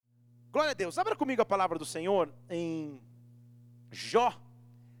Glória a Deus. Abra comigo a palavra do Senhor em Jó,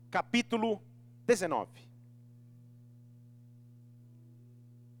 capítulo 19.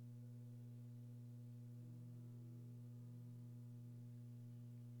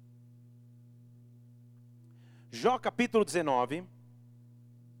 Jó, capítulo 19.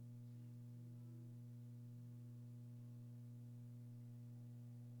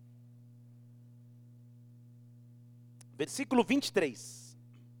 Versículo 23.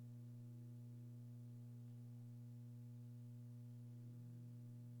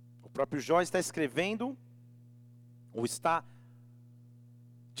 O próprio Jó está escrevendo, ou está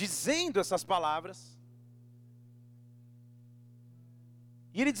dizendo essas palavras.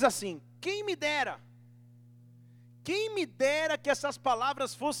 E ele diz assim: quem me dera que essas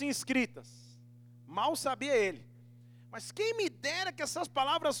palavras fossem escritas. Mal sabia ele. Mas quem me dera que essas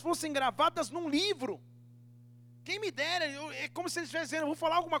palavras fossem gravadas num livro. Quem me dera, é como se ele estivesse dizendo, eu vou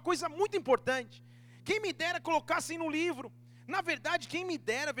falar alguma coisa muito importante. Quem me dera colocassem no livro. Na verdade, quem me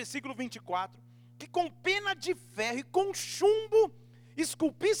dera, versículo 24, que com pena de ferro e com chumbo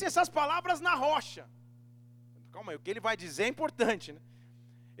esculpissem essas palavras na rocha. Calma aí, o que ele vai dizer é importante, né?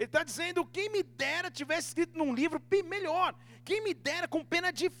 Ele está dizendo, quem me dera tivesse escrito num livro, melhor. Quem me dera com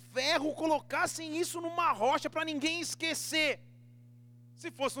pena de ferro colocassem isso numa rocha para ninguém esquecer. Se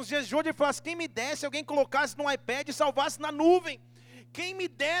fosse nos dias de hoje, ele falasse, quem me desse, alguém colocasse no iPad e salvasse na nuvem. Quem me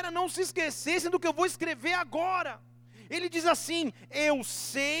dera não se esquecessem do que eu vou escrever agora. Ele diz assim, eu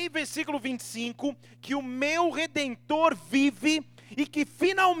sei, versículo 25, que o meu Redentor vive e que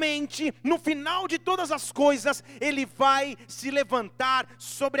finalmente, no final de todas as coisas, Ele vai se levantar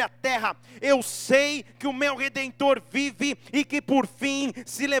sobre a terra. Eu sei que o meu Redentor vive e que por fim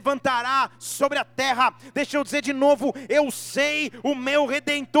se levantará sobre a terra. Deixa eu dizer de novo, eu sei, o meu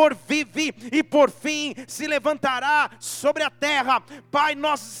Redentor vive e por fim se levantará sobre a terra. Pai,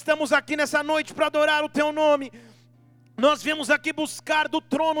 nós estamos aqui nessa noite para adorar o Teu nome. Nós viemos aqui buscar do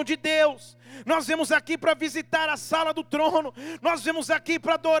trono de Deus. Nós viemos aqui para visitar a sala do trono. Nós viemos aqui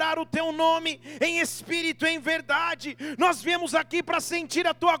para adorar o Teu nome em espírito e em verdade. Nós viemos aqui para sentir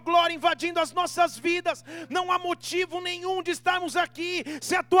a Tua glória invadindo as nossas vidas. Não há motivo nenhum de estarmos aqui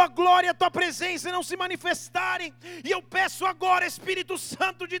se a Tua glória e a Tua presença não se manifestarem. E eu peço agora, Espírito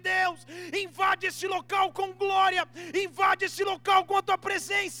Santo de Deus, invade este local com glória, invade este local com a Tua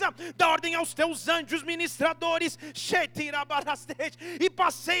presença. Dá ordem aos Teus anjos ministradores e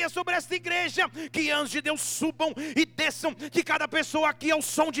passeia sobre esta igreja. Que anjos de Deus subam e desçam, que cada pessoa aqui ao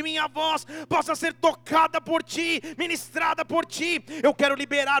som de minha voz possa ser tocada por Ti, ministrada por Ti. Eu quero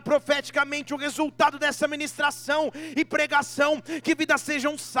liberar profeticamente o resultado dessa ministração e pregação, que vidas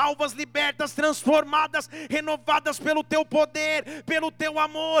sejam salvas, libertas, transformadas, renovadas pelo Teu poder, pelo Teu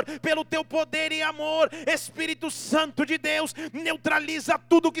amor, pelo Teu poder e amor. Espírito Santo de Deus, neutraliza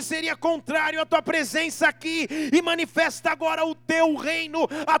tudo que seria contrário à Tua presença aqui e manifesta agora o Teu reino,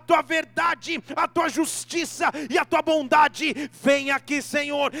 a Tua verdade, a Tua justiça e a Tua bondade. Vem aqui,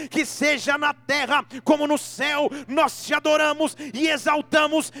 Senhor, que seja na terra como no céu. Nós Te adoramos e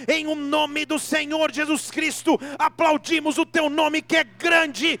exaltamos em o nome do Senhor Jesus Cristo. Aplaudimos o Teu nome, que é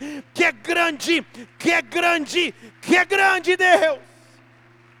grande, que é grande, que é grande, que é grande, Deus.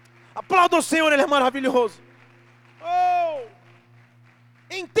 Aplauda o Senhor, Ele é maravilhoso. Oh!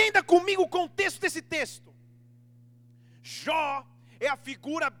 Entenda comigo o contexto desse texto. Jó é a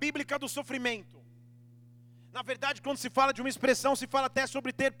figura bíblica do sofrimento. Na verdade, quando se fala de uma expressão, se fala até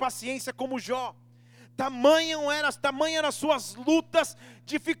sobre ter paciência como Jó. Tamanhas eram as suas lutas,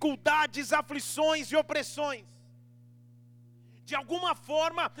 dificuldades, aflições e opressões. De alguma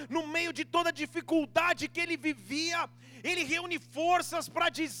forma, no meio de toda a dificuldade que ele vivia, ele reúne forças para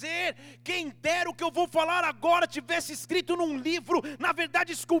dizer, quem dera o que eu vou falar agora tivesse escrito num livro, na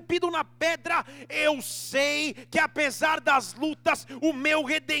verdade esculpido na pedra. Eu sei que apesar das lutas, o meu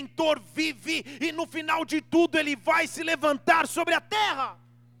Redentor vive e no final de tudo ele vai se levantar sobre a terra.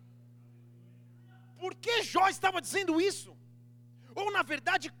 Por que Jó estava dizendo isso? Ou na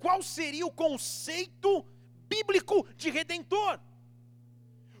verdade, qual seria o conceito bíblico de Redentor?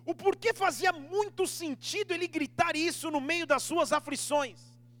 O porquê fazia muito sentido ele gritar isso no meio das suas aflições?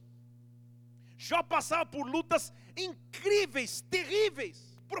 Jó passava por lutas incríveis,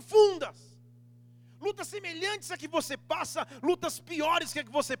 terríveis, profundas. Lutas semelhantes a que você passa, lutas piores que a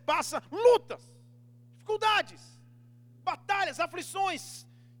que você passa, lutas, dificuldades, batalhas, aflições,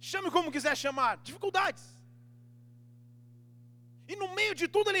 chame como quiser chamar, dificuldades. E no meio de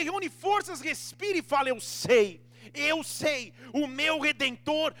tudo ele reúne forças, respira e fala, eu sei, o meu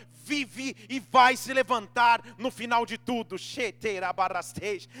Redentor vive e vai se levantar no final de tudo.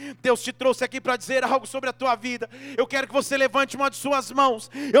 Deus te trouxe aqui para dizer algo sobre a tua vida. Eu quero que você levante uma de suas mãos.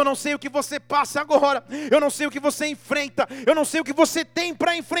 Eu não sei o que você passa agora, eu não sei o que você enfrenta, eu não sei o que você tem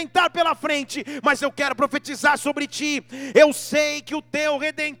para enfrentar pela frente, mas eu quero profetizar sobre ti. Eu sei que o teu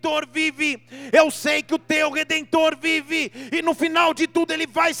Redentor vive, eu sei que o teu Redentor vive, e no final de tudo ele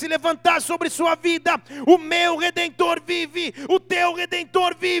vai se levantar sobre sua vida. O meu Redentor vive, o teu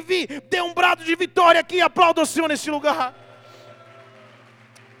Redentor vive. Dê um brado de vitória aqui, aplauda o Senhor nesse lugar.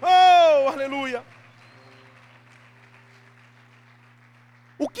 Oh, aleluia.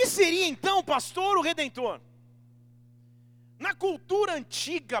 O que seria então, pastor, o Redentor? Na cultura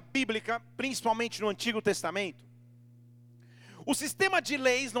antiga bíblica, principalmente no Antigo Testamento, o sistema de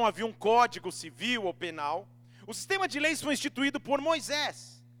leis, não havia um código civil ou penal. O sistema de leis foi instituído por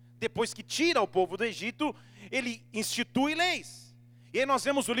Moisés. Depois que tira o povo do Egito, ele institui leis. E aí nós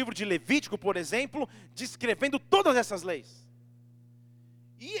vemos o livro de Levítico, por exemplo, descrevendo todas essas leis.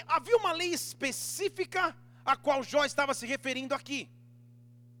 E havia uma lei específica a qual Jó estava se referindo aqui.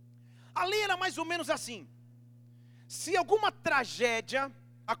 A lei era mais ou menos assim: se alguma tragédia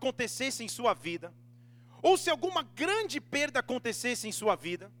acontecesse em sua vida, ou se alguma grande perda acontecesse em sua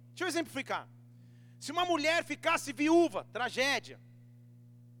vida, deixa eu exemplificar. Se uma mulher ficasse viúva, tragédia.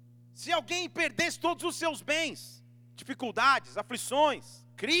 Se alguém perdesse todos os seus bens, dificuldades, aflições,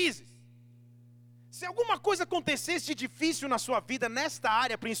 crises. Se alguma coisa acontecesse de difícil na sua vida, nesta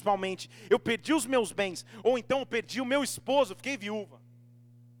área principalmente, eu perdi os meus bens, ou então eu perdi o meu esposo, fiquei viúva.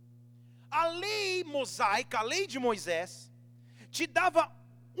 A lei mosaica, a lei de Moisés, te dava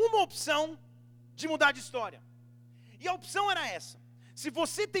uma opção de mudar de história. E a opção era essa: se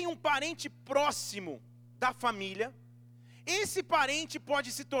você tem um parente próximo da família, esse parente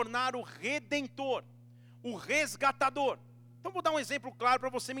pode se tornar o redentor, o resgatador. Então vou dar um exemplo claro para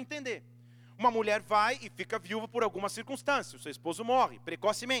você me entender. Uma mulher vai e fica viúva por alguma circunstância, o seu esposo morre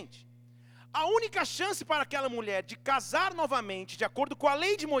precocemente. A única chance para aquela mulher de casar novamente, de acordo com a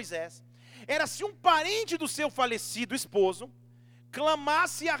lei de Moisés, era se um parente do seu falecido esposo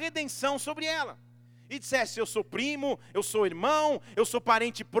clamasse a redenção sobre ela e dissesse: eu sou primo, eu sou irmão, eu sou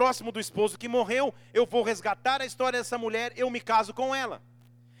parente próximo do esposo que morreu, eu vou resgatar a história dessa mulher, eu me caso com ela.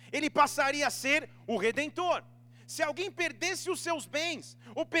 Ele passaria a ser o redentor. Se alguém perdesse os seus bens,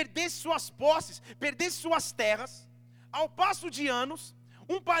 ou perdesse suas posses, perdesse suas terras, ao passo de anos,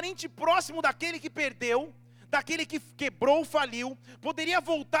 um parente próximo daquele que perdeu, daquele que quebrou, faliu, poderia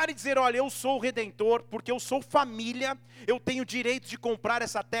voltar e dizer: olha, eu sou o redentor, porque eu sou família, eu tenho direito de comprar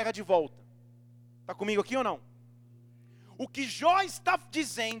essa terra de volta. Está comigo aqui ou não? O que Jó está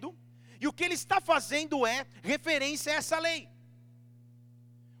dizendo, e o que ele está fazendo é referência a essa lei.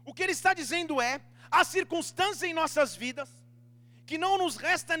 O que ele está dizendo é: há circunstâncias em nossas vidas, que não nos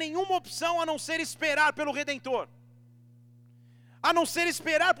resta nenhuma opção a não ser esperar pelo Redentor. A não ser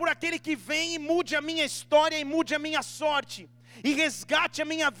esperar por aquele que vem e mude a minha história, e mude a minha sorte, e resgate a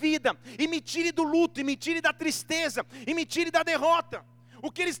minha vida, e me tire do luto, e me tire da tristeza, e me tire da derrota.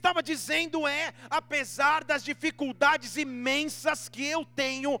 O que ele estava dizendo é: apesar das dificuldades imensas que eu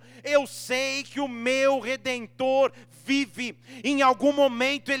tenho, eu sei que o meu Redentor vive. Em algum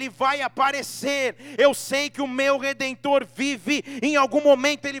momento ele vai aparecer. Eu sei que o meu Redentor vive. Em algum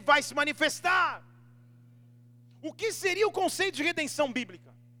momento ele vai se manifestar. O que seria o conceito de redenção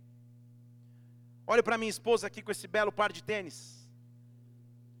bíblica? Olho para minha esposa aqui com esse belo par de tênis,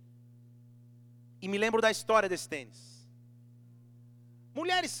 e me lembro da história desse tênis.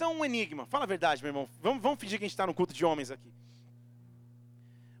 Mulheres são um enigma, fala a verdade, meu irmão. Vamos fingir que a gente está no culto de homens aqui.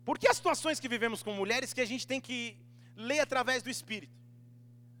 Porque há situações que vivemos com mulheres que a gente tem que ler através do Espírito.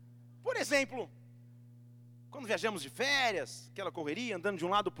 Por exemplo, quando viajamos de férias, aquela correria, andando de um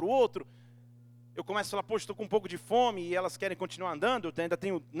lado para o outro, eu começo a falar: poxa, estou com um pouco de fome, e elas querem continuar andando. Eu ainda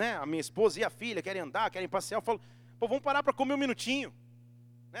tenho, a minha esposa e a filha querem andar, querem passear. Eu falo: pô, vamos parar para comer um minutinho,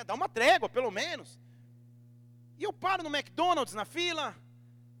 dá uma trégua pelo menos. E eu paro no McDonald's na fila.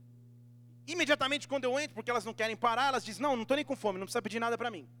 Imediatamente quando eu entro, porque elas não querem parar, elas dizem: não estou nem com fome, não precisa pedir nada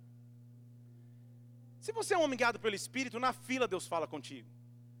para mim. Se você é um homem guiado pelo Espírito, na fila Deus fala contigo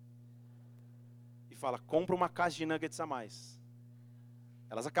e fala: compra uma caixa de nuggets a mais.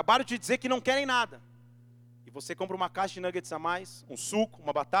 Elas acabaram de dizer que não querem nada, e você compra uma caixa de nuggets a mais, um suco,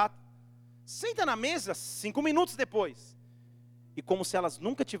 uma batata, senta na mesa 5 minutos depois, e como se elas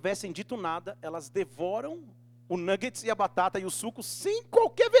nunca tivessem dito nada, elas devoram o nuggets e a batata e o suco sem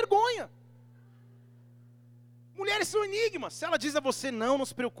qualquer vergonha. Mulheres são enigmas. Se ela diz a você: não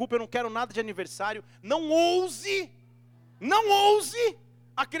se preocupe, eu não quero nada de aniversário, não ouse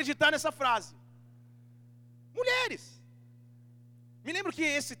acreditar nessa frase. Mulheres. Me lembro que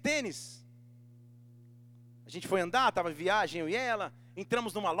esse tênis, a gente foi andar, estava em viagem, eu e ela,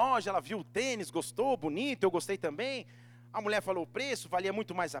 entramos numa loja, ela viu o tênis, gostou, bonito, eu gostei também. A mulher falou o preço, valia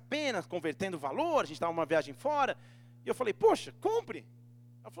muito mais a pena, convertendo o valor, a gente estava numa viagem fora. E eu falei, poxa, compre.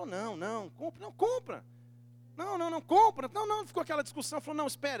 Ela falou, não, compra. Não, compra. Não, ficou aquela discussão. Ela falou, não,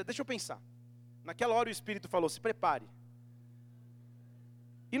 espera, deixa eu pensar. Naquela hora o Espírito falou, se prepare.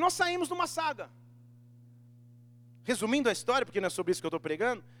 E nós saímos numa saga. Resumindo a história, porque não é sobre isso que eu estou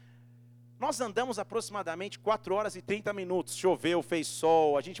pregando, nós andamos aproximadamente 4 horas e 30 minutos. Choveu, fez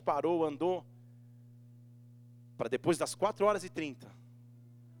sol, a gente parou, andou. Para depois das 4 horas e 30,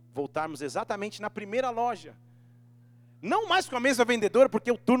 voltarmos exatamente na primeira loja. Não mais com a mesma vendedora,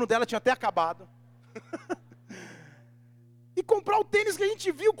 porque o turno dela tinha até acabado. E comprar o tênis que a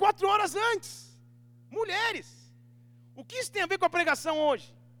gente viu 4 horas antes. Mulheres. O que isso tem a ver com a pregação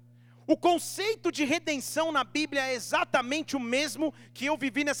hoje? O conceito de redenção na Bíblia é exatamente o mesmo que eu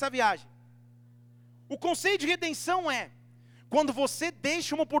vivi nessa viagem. O conceito de redenção é, quando você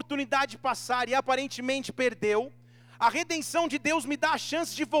deixa uma oportunidade passar e aparentemente perdeu, a redenção de Deus me dá a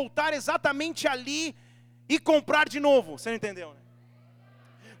chance de voltar exatamente ali e comprar de novo. Você não entendeu, né?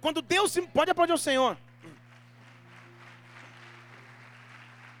 Quando Deus se... Pode aplaudir o Senhor.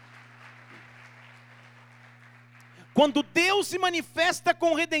 Quando Deus se manifesta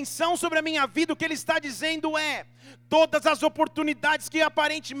com redenção sobre a minha vida, o que Ele está dizendo é: todas as oportunidades que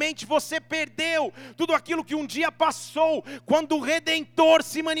aparentemente você perdeu, tudo aquilo que um dia passou, quando o Redentor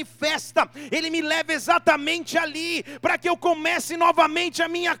se manifesta, Ele me leva exatamente ali, para que eu comece novamente a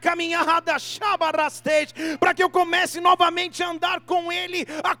minha caminhada, para que eu comece novamente a andar com Ele,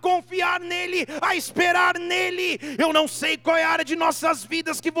 a confiar nele, a esperar nele. Eu não sei qual é a área de nossas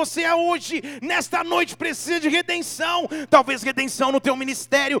vidas que você é hoje, nesta noite precisa de redenção. Talvez redenção no teu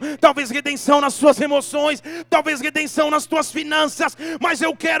ministério, talvez redenção nas suas emoções, talvez redenção nas tuas finanças, mas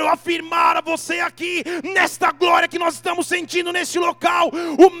eu quero afirmar a você aqui, nesta glória que nós estamos sentindo neste local: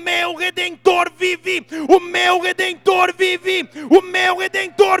 o meu Redentor vive, o meu Redentor vive, o meu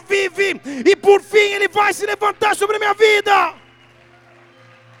Redentor vive, e por fim Ele vai se levantar sobre a minha vida.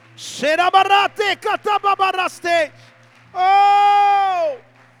 Oh!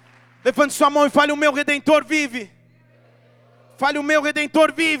 Levante sua mão e fale: o meu Redentor vive. Fale: o meu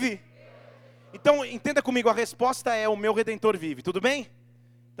Redentor vive. Então, entenda comigo, a resposta é: o meu Redentor vive. Tudo bem?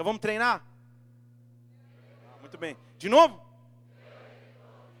 Então vamos treinar? Muito bem. De novo?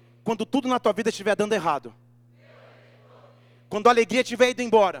 Quando tudo na tua vida estiver dando errado. Quando a alegria estiver indo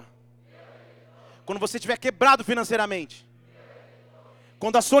embora. Quando você estiver quebrado financeiramente.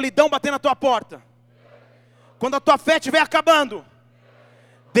 Quando a solidão bater na tua porta. Quando a tua fé estiver acabando.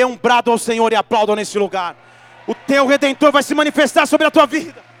 Dê um brado ao Senhor e aplauda nesse lugar. O teu Redentor vai se manifestar sobre a tua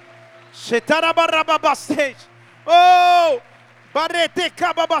vida. Oh!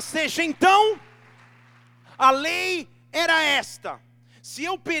 Então, a lei era esta: se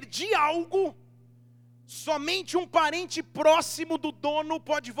eu perdi algo, somente um parente próximo do dono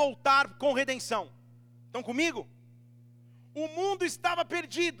pode voltar com redenção. Estão comigo? O mundo estava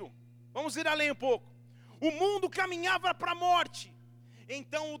perdido. Vamos ir além um pouco. O mundo caminhava para a morte.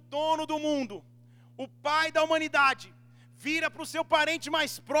 Então o dono do mundo, o pai da humanidade, vira para o seu parente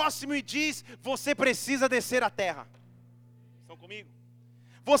mais próximo e diz: você precisa descer à terra. Estão comigo?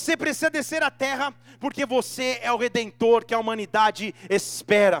 Você precisa descer à terra, porque você é o Redentor que a humanidade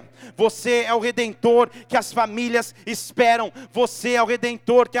espera. Você é o Redentor que as famílias esperam. Você é o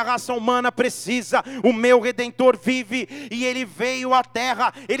Redentor que a raça humana precisa. O meu Redentor vive, e Ele veio à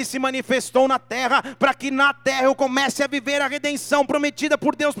terra. Ele se manifestou na terra, para que na terra eu comece a viver a redenção prometida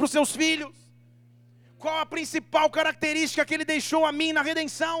por Deus para os seus filhos. Qual a principal característica que Ele deixou a mim na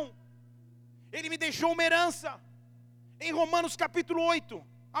redenção? Ele me deixou uma herança. Em Romanos capítulo 8,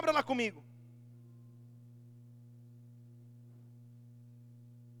 abra lá comigo.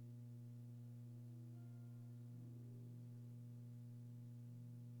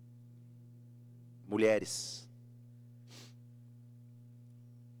 Mulheres.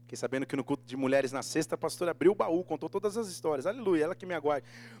 Fiquei sabendo que no culto de mulheres na sexta, a pastora abriu o baú, contou todas as histórias. Aleluia, ela que me aguarde.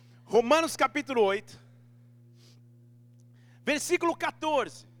 Romanos capítulo 8, versículo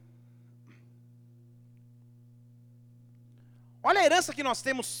 14. Olha a herança que nós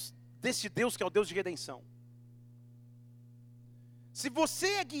temos deste Deus que é o Deus de redenção. Se você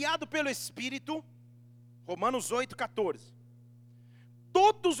é guiado pelo Espírito, Romanos 8, 14.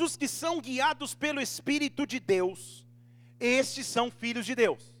 Todos os que são guiados pelo Espírito de Deus, estes são filhos de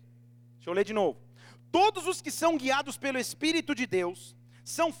Deus. Deixa eu ler de novo. Todos os que são guiados pelo Espírito de Deus,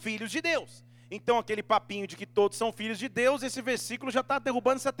 são filhos de Deus. Então aquele papinho de que todos são filhos de Deus, esse versículo já está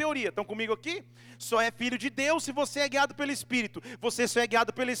derrubando essa teoria. Estão comigo aqui? Só é filho de Deus se você é guiado pelo Espírito. Você só é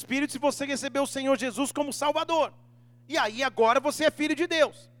guiado pelo Espírito se você recebeu o Senhor Jesus como Salvador. E aí agora você é filho de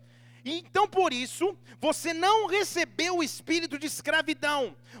Deus. Então por isso, você não recebeu o espírito de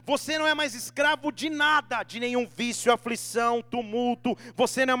escravidão. Você não é mais escravo de nada, de nenhum vício, aflição, tumulto.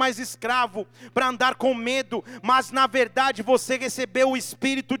 Você não é mais escravo para andar com medo. Mas na verdade você recebeu o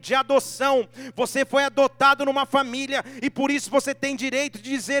espírito de adoção. Você foi adotado numa família. E por isso você tem direito de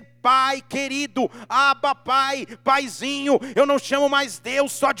dizer: Pai querido, Abba Pai, Paizinho. Eu não chamo mais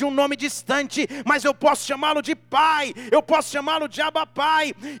Deus só de um nome distante, mas eu posso chamá-lo de Pai. Eu posso chamá-lo de Abba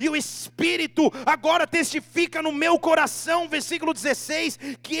Pai. E o Espírito agora testifica no meu coração, versículo 16,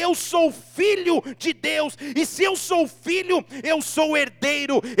 que eu sou filho de Deus. E se eu sou filho, eu sou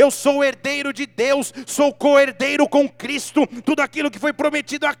herdeiro. Eu sou herdeiro de Deus, sou co-herdeiro com Cristo. Tudo aquilo que foi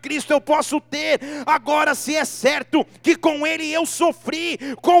prometido a Cristo eu posso ter. Agora, se é certo que com Ele eu sofri,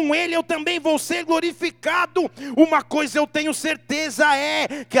 com Ele eu também vou ser glorificado. Uma coisa eu tenho certeza,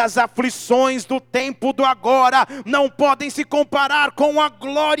 é que as aflições do tempo do agora não podem se comparar com a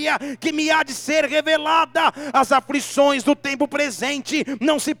glória que me há de ser revelada. As aflições do tempo presente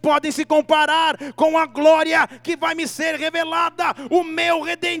não se podem se comparar com a glória que vai me ser revelada. O meu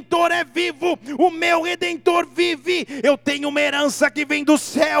Redentor é vivo, o meu Redentor vive. Eu tenho uma herança que vem do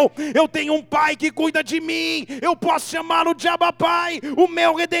céu, eu tenho um Pai que cuida de mim, eu posso chamá-lo de Abba Pai. O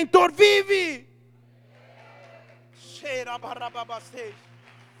meu Redentor vive.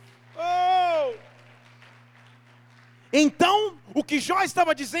 Oh! Então, o que Jó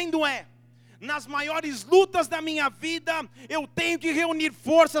estava dizendo é: nas maiores lutas da minha vida, eu tenho que reunir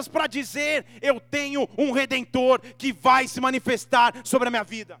forças para dizer: eu tenho um Redentor que vai se manifestar sobre a minha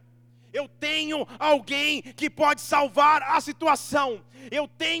vida. Eu tenho alguém que pode salvar a situação. Eu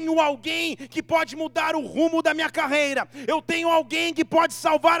tenho alguém que pode mudar o rumo da minha carreira. Eu tenho alguém que pode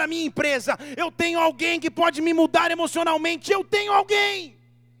salvar a minha empresa. Eu tenho alguém que pode me mudar emocionalmente. Eu tenho alguém.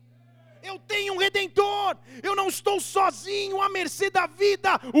 Eu tenho um Redentor. Eu não estou sozinho à mercê da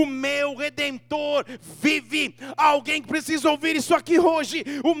vida. O meu Redentor vive. Alguém que precisa ouvir isso aqui hoje.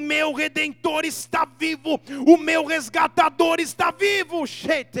 O meu Redentor está vivo. O meu resgatador está vivo.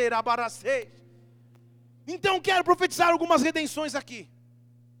 Então quero profetizar algumas redenções aqui.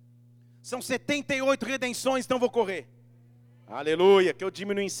 São 78 redenções, então vou correr. Aleluia, que eu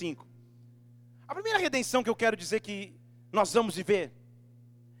diminuo em 5. A primeira redenção que eu quero dizer que nós vamos viver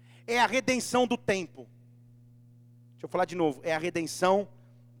é a redenção do tempo. Deixa eu falar de novo, é a redenção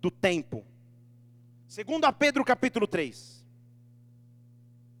do tempo. 2 Pedro capítulo 3.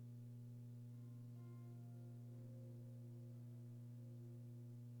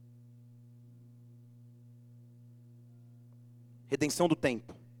 Redenção do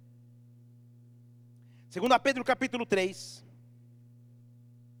tempo. 2 Pedro capítulo 3.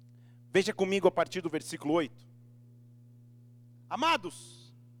 Veja comigo a partir do versículo 8.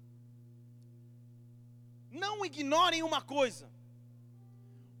 Amados, não ignorem uma coisa: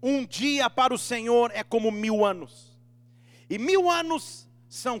 um dia para o Senhor é como 1000 anos, e 1000 anos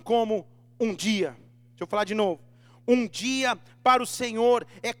são como um dia. Deixa eu falar de novo. Um dia para o Senhor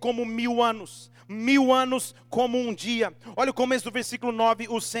é como 1000 anos. 1000 anos como um dia. Olha o começo do versículo 9.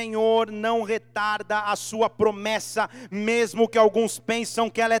 O Senhor não retarda a sua promessa, mesmo que alguns pensam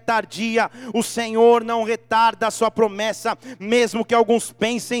que ela é tardia. O Senhor não retarda a sua promessa, mesmo que alguns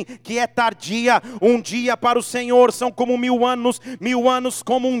pensem que é tardia. Um dia para o Senhor são como 1000 anos, 1000 anos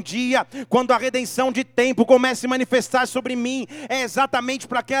como um dia. Quando a redenção de tempo começa a se manifestar sobre mim, é exatamente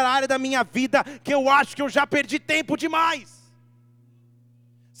para aquela área da minha vida que eu acho que eu já perdi tempo demais.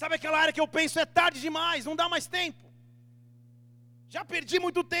 Sabe aquela área que eu penso é tarde demais, não dá mais tempo. Já perdi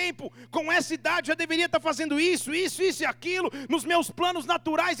muito tempo, com essa idade já deveria estar fazendo isso e aquilo. Nos meus planos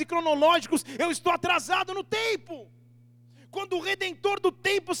naturais e cronológicos, eu estou atrasado no tempo. Quando o Redentor do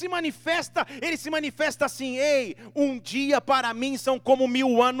tempo se manifesta, ele se manifesta assim: ei, um dia para mim são como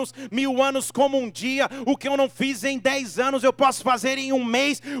 1000 anos, 1000 anos como um dia. O que eu não fiz em 10 anos, eu posso fazer em um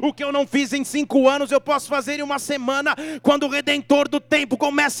mês. O que eu não fiz em 5 anos, eu posso fazer em uma semana. Quando o Redentor do tempo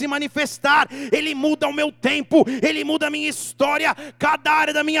começa a se manifestar, ele muda o meu tempo, ele muda a minha história. Cada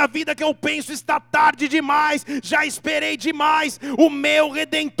área da minha vida que eu penso está tarde demais, já esperei demais. O meu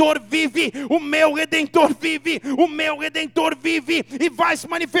Redentor vive, o meu Redentor vive, o meu Redentor vive e vai se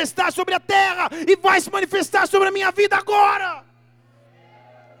manifestar sobre a terra, e vai se manifestar sobre a minha vida agora.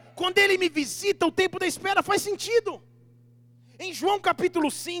 Quando ele me visita, o tempo da espera faz sentido. Em João capítulo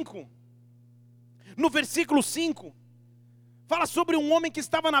 5, no versículo 5, fala sobre um homem que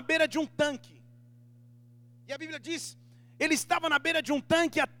estava na beira de um tanque. E a Bíblia diz: ele estava na beira de um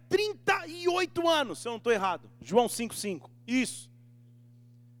tanque há 38 anos, se eu não estou errado. João 5,5, isso.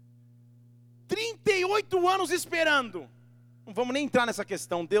 38 anos esperando. Não vamos nem entrar nessa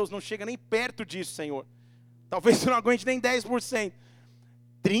questão, Deus não chega nem perto disso, Senhor. Talvez você não aguente nem 10%.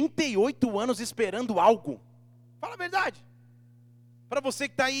 38 anos esperando algo. Fala a verdade. Para você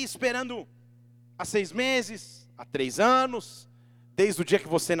que está aí esperando há 6 meses, há 3 anos, desde o dia que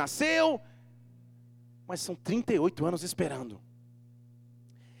você nasceu, mas são 38 anos esperando.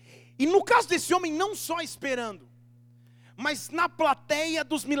 E no caso desse homem, não só esperando, mas na plateia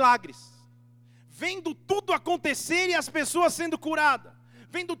dos milagres, vendo tudo acontecer e as pessoas sendo curadas,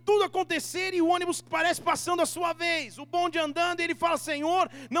 vendo tudo acontecer e o ônibus parece passando a sua vez, o bonde andando e ele fala: Senhor,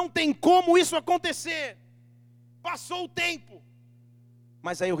 não tem como isso acontecer, passou o tempo.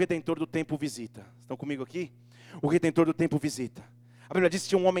 Mas aí o Redentor do tempo visita. Estão comigo aqui? O Redentor do tempo visita. A Bíblia diz que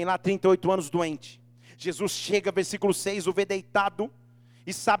tinha um homem lá, 38 anos, doente. Jesus chega, versículo 6, o vê deitado,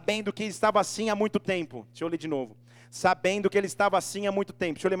 e sabendo que ele estava assim há muito tempo. Deixa eu ler de novo. Sabendo que ele estava assim há muito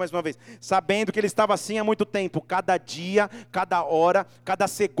tempo. Deixa eu ler mais uma vez. Sabendo que ele estava assim há muito tempo. Cada dia, cada hora, cada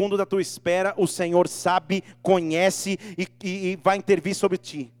segundo da tua espera, o Senhor sabe, conhece e vai intervir sobre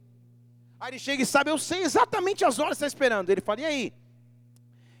ti. Aí ele chega e sabe: eu sei exatamente as horas que você está esperando. Ele fala: e aí?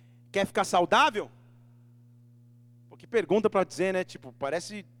 Quer ficar saudável? Pô, que pergunta para dizer, né? Tipo,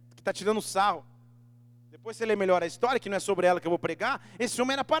 parece que está tirando sarro. Depois você lê melhor a história, que não é sobre ela que eu vou pregar. Esse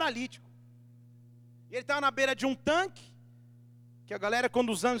homem era paralítico. E ele estava na beira de um tanque, que a galera,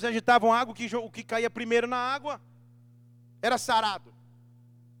 quando os anjos agitavam água, o que caía primeiro na água era sarado.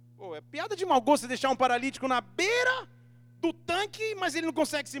 Pô, é piada de mau gosto você deixar um paralítico na beira do tanque, mas ele não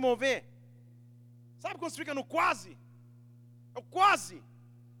consegue se mover. Sabe quando você fica no quase? É o quase.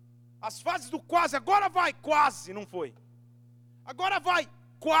 As fases do quase, agora vai, quase, não foi. Agora vai,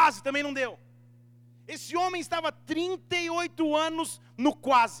 quase, também não deu. Esse homem estava 38 anos no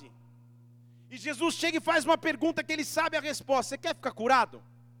quase. E Jesus chega e faz uma pergunta que ele sabe a resposta: você quer ficar curado?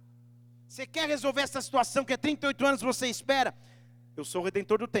 Você quer resolver essa situação que há 38 anos você espera? Eu sou o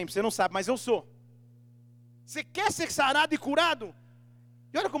Redentor do tempo, você não sabe, mas eu sou. Você quer ser sarado e curado?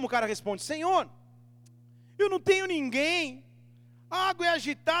 E olha como o cara responde: Senhor, eu não tenho ninguém. A água é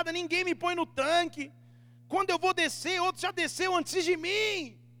agitada, ninguém me põe no tanque. Quando eu vou descer, outro já desceu antes de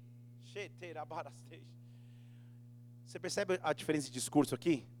mim. Você percebe a diferença de discurso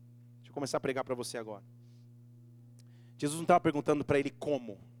aqui? Deixa eu começar a pregar para você agora. Jesus não estava perguntando para ele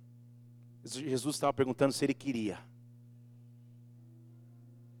como. Jesus estava perguntando se ele queria.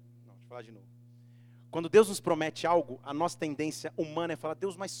 Não, deixa eu falar de novo. Quando Deus nos promete algo, a nossa tendência humana é falar: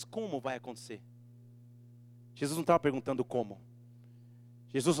 Deus, mas como vai acontecer? Jesus não estava perguntando como.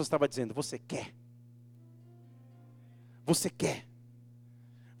 Jesus só estava dizendo: você quer? Você quer?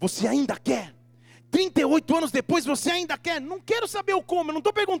 Você ainda quer? 38 anos depois você ainda quer? Não quero saber o como, eu não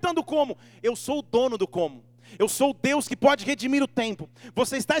estou perguntando como. Eu sou o dono do como. Eu sou o Deus que pode redimir o tempo.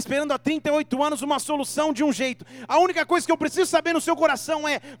 Você está esperando há 38 anos uma solução de um jeito. A única coisa que eu preciso saber no seu coração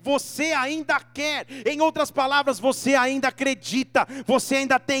é: você ainda quer. Em outras palavras, você ainda acredita. Você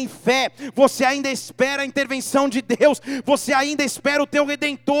ainda tem fé. Você ainda espera a intervenção de Deus. Você ainda espera o teu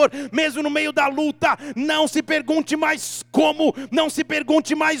Redentor, mesmo no meio da luta. Não se pergunte mais como. Não se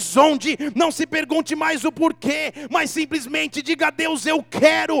pergunte mais onde. Não se pergunte mais o porquê. Mas simplesmente diga a Deus: eu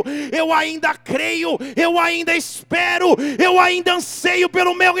quero. Eu ainda creio. Eu ainda espero, eu ainda anseio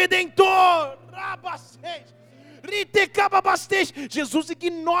pelo meu Redentor. Jesus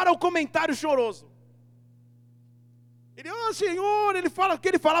ignora o comentário choroso. Ele: Senhor, ele fala que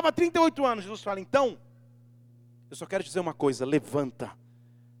ele falava há 38 anos. Jesus fala: então, eu só quero dizer uma coisa: levanta,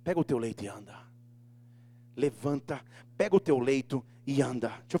 pega o teu leito e anda. Levanta, pega o teu leito e anda.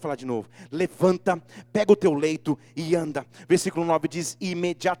 Deixa eu falar de novo. Levanta, pega o teu leito e anda. Versículo 9 diz: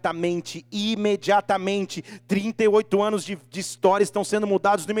 imediatamente, 38 anos de história estão sendo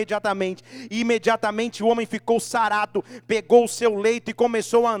mudados imediatamente. Imediatamente o homem ficou sarado, pegou o seu leito e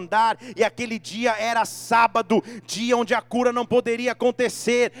começou a andar. E aquele dia era sábado, dia onde a cura não poderia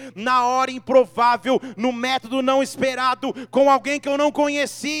acontecer, na hora improvável, no método não esperado, com alguém que eu não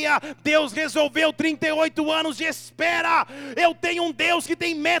conhecia. Deus resolveu 38 anos de espera. Eu tenho um Deus que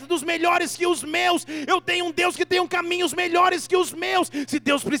tem métodos melhores que os meus. Eu tenho um Deus que tem caminhos melhores que os meus. Se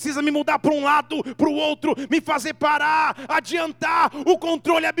Deus precisa me mudar para um lado, para o outro, me fazer parar, adiantar, o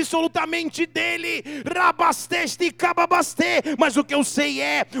controle absolutamente dele. Rabasteste e cababaste. Mas o que eu sei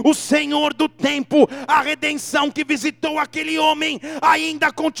é: o Senhor do tempo, a redenção que visitou aquele homem,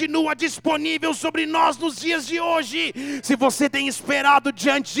 ainda continua disponível sobre nós nos dias de hoje. Se você tem esperado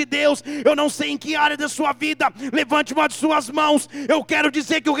diante de Deus, eu não sei em que área da sua vida, levante última de suas mãos, eu quero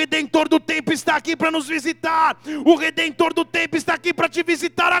dizer que o Redentor do tempo está aqui para nos visitar. O Redentor do tempo está aqui para te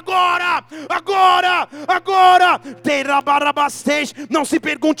visitar agora. Não se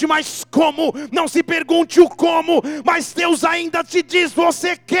pergunte mais como, não se pergunte o como, mas Deus ainda te diz: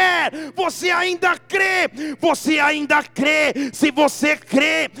 você quer, você ainda crê, você ainda crê. Se você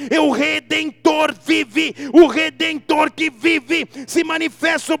crê, o Redentor vive, o Redentor que vive se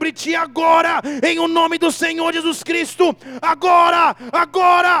manifesta sobre ti agora, em o nome do Senhor Jesus Cristo. Agora,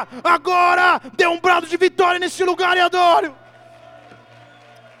 dê um brado de vitória neste lugar e adoro.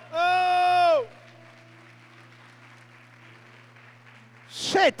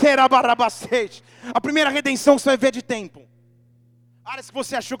 A primeira redenção que você vai ver é de tempo. Áreas que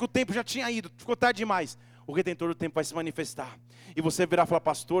você achou que o tempo já tinha ido, ficou tarde demais. O Redentor do tempo vai se manifestar. E você virá e falar: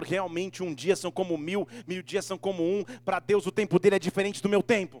 pastor, realmente um dia são como 1000, 1000 dias são como um. Para Deus o tempo dele é diferente do meu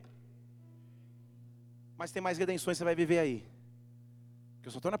tempo. Mas tem mais redenções que você vai viver aí. Que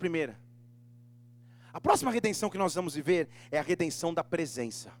eu só estou na primeira. A próxima redenção que nós vamos viver é a redenção da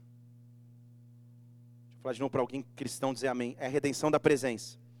presença. Deixa eu falar de novo para alguém cristão dizer amém. É a redenção da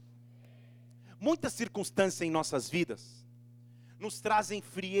presença. Muitas circunstâncias em nossas vidas nos trazem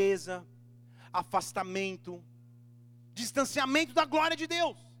frieza, afastamento, distanciamento da glória de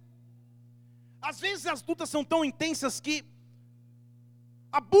Deus. Às vezes as lutas são tão intensas que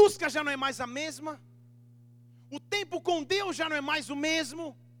a busca já não é mais a mesma, o tempo com Deus já não é mais o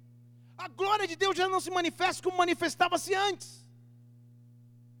mesmo, a glória de Deus já não se manifesta como manifestava-se antes.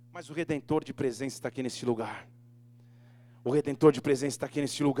 Mas o Redentor de presença está aqui neste lugar. O Redentor de presença está aqui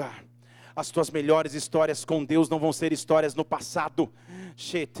neste lugar. As tuas melhores histórias com Deus não vão ser histórias no passado.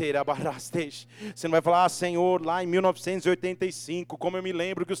 Você não vai falar: Senhor, lá em 1985, como eu me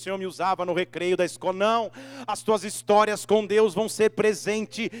lembro que o Senhor me usava no recreio da escola. Não, as tuas histórias com Deus vão ser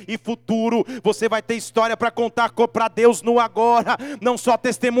presente e futuro. Você vai ter história para contar para Deus no agora, não só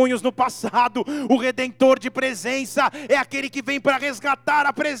testemunhos no passado. O Redentor de presença é aquele que vem para resgatar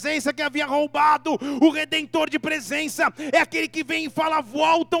a presença que havia roubado. O Redentor de presença é aquele que vem e fala: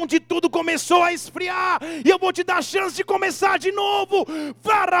 volta onde tudo começou a esfriar, e eu vou te dar a chance de começar de novo.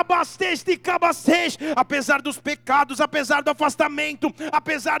 Apesar dos pecados, apesar do afastamento,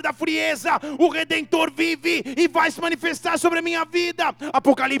 apesar da frieza, o Redentor vive e vai se manifestar sobre a minha vida.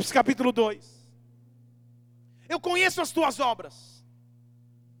 Apocalipse capítulo 2. Eu conheço as tuas obras.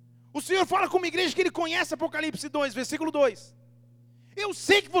 O Senhor fala com uma igreja que Ele conhece. Apocalipse 2, versículo 2. Eu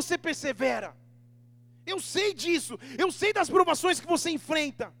sei que você persevera, eu sei disso, eu sei das provações que você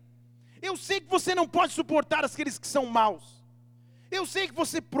enfrenta, eu sei que você não pode suportar aqueles que são maus, eu sei que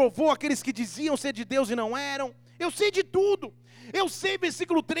você provou aqueles que diziam ser de Deus e não eram. Eu sei de tudo. Eu sei,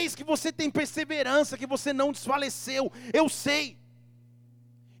 versículo 3, que você tem perseverança, que você não desfaleceu. Eu sei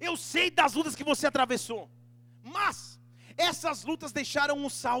das lutas que você atravessou. Mas essas lutas deixaram um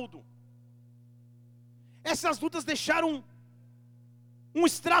saldo. Essas lutas deixaram um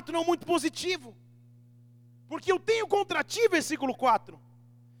extrato não muito positivo. Porque eu tenho contra ti, versículo 4,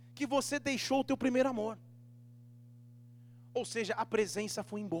 que você deixou o teu primeiro amor. Ou seja, a presença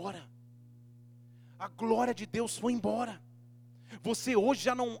foi embora, a glória de Deus foi embora. Você hoje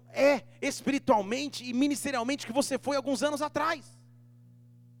já não é espiritualmente e ministerialmente que você foi alguns anos atrás.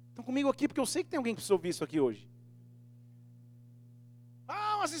 Estão comigo aqui porque eu sei que tem alguém que precisa ouvir isso aqui hoje.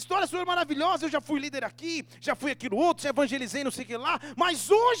 As histórias foram maravilhosas, eu já fui líder aqui, já fui aquilo outro, já evangelizei não sei o que lá.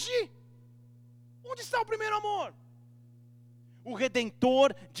 Mas hoje, onde está o primeiro amor? O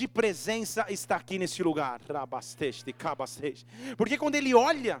Redentor de presença está aqui neste lugar. Porque quando Ele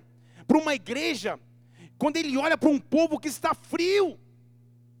olha para uma igreja, quando Ele olha para um povo que está frio,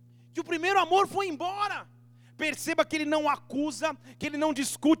 que o primeiro amor foi embora, perceba que Ele não acusa, que Ele não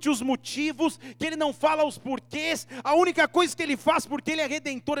discute os motivos, que Ele não fala os porquês. A única coisa que Ele faz, porque Ele é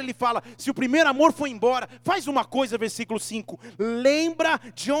Redentor, Ele fala: se o primeiro amor foi embora, faz uma coisa, versículo 5, lembra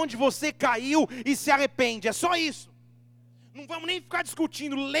de onde você caiu e se arrepende. É só isso. Não vamos nem ficar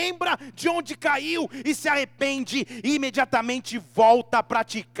discutindo. Lembra de onde caiu e se arrepende, e imediatamente volta a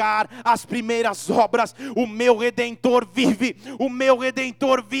praticar as primeiras obras. O meu Redentor vive, o meu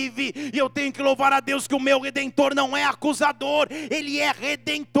Redentor vive. E eu tenho que louvar a Deus que o meu Redentor não é acusador, Ele é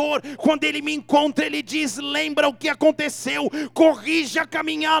Redentor. Quando Ele me encontra, Ele diz: lembra o que aconteceu, corrige a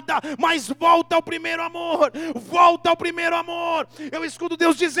caminhada, mas volta ao primeiro amor, volta ao primeiro amor. Eu escuto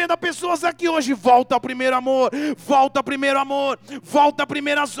Deus dizendo a pessoas aqui hoje: volta ao primeiro amor, volta ao primeiro amor, volta às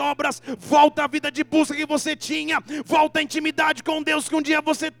primeiras obras, volta à vida de busca que você tinha, volta à intimidade com Deus que um dia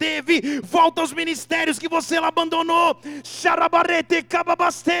você teve, volta aos ministérios que você abandonou.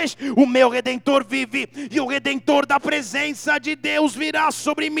 O meu Redentor vive, e o Redentor da presença de Deus virá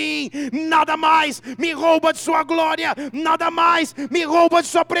sobre mim. Nada mais me rouba de sua glória, nada mais me rouba de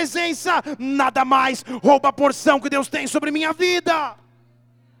sua presença, nada mais rouba a porção que Deus tem sobre minha vida.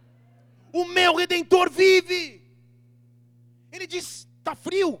 O meu Redentor vive. Ele diz: está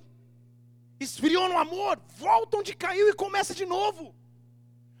frio, esfriou no amor, volta onde caiu e começa de novo.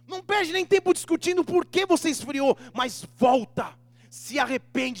 Não perde nem tempo discutindo por que você esfriou, mas volta, se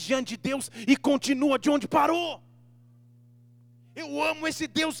arrepende diante de Deus e continua de onde parou. Eu amo esse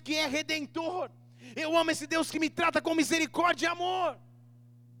Deus que é Redentor. Eu amo esse Deus que me trata com misericórdia e amor.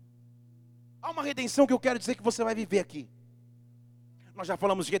 Há uma redenção que eu quero dizer que você vai viver aqui. Nós já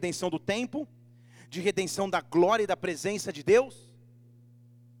falamos de redenção do tempo, de redenção da glória e da presença de Deus.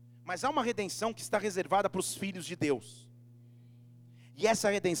 Mas há uma redenção que está reservada para os filhos de Deus. E essa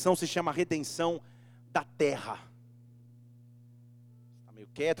redenção se chama redenção da terra. Está meio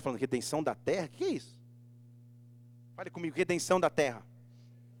quieto falando redenção da terra? O que é isso? Fale comigo, redenção da terra.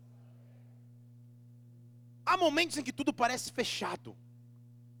 Há momentos em que tudo parece fechado.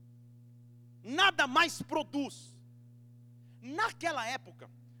 Nada mais produz. Naquela época,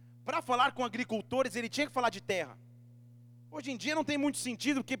 para falar com agricultores, ele tinha que falar de terra. Hoje em dia não tem muito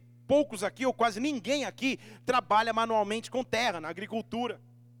sentido, porque poucos aqui, ou quase ninguém aqui, trabalha manualmente com terra, na agricultura.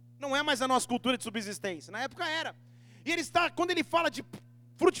 Não é mais a nossa cultura de subsistência, na época era. E ele está, quando ele fala de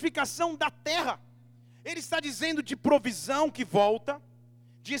frutificação da terra, ele está dizendo de provisão que volta,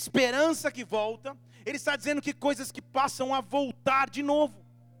 de esperança que volta. Ele está dizendo que coisas que passam a voltar de novo.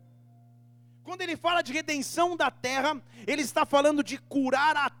 Quando ele fala de redenção da terra, ele está falando de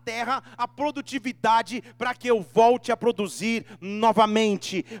curar a terra, a produtividade, para que eu volte a produzir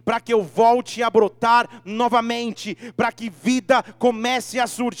novamente, para que eu volte a brotar novamente, para que vida comece a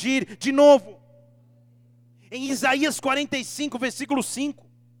surgir de novo. Em Isaías 45, versículo 5,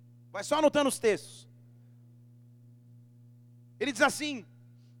 vai só anotando os textos. Ele diz assim: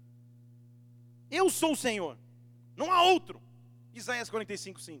 eu sou o Senhor, não há outro. Isaías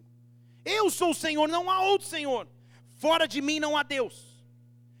 45, 5. Eu sou o Senhor, não há outro Senhor. Fora de mim não há Deus.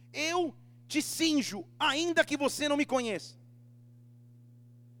 Eu te cinjo, ainda que você não me conheça.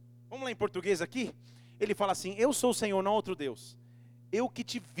 Vamos lá em português aqui. Ele fala assim: eu sou o Senhor, não há outro Deus. Eu que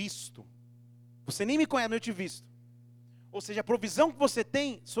te visto. Você nem me conhece, mas eu te visto. Ou seja, a provisão que você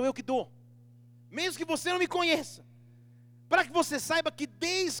tem, sou eu que dou. Mesmo que você não me conheça. Para que você saiba que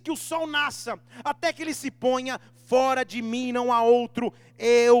desde que o sol nasça, até que ele se ponha, fora de mim não há outro.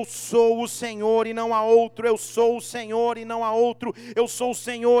 Eu sou o Senhor e não há outro. Eu sou o Senhor e não há outro. Eu sou o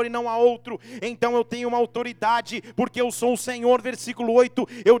Senhor e não há outro. Então eu tenho uma autoridade, porque eu sou o Senhor. Versículo 8,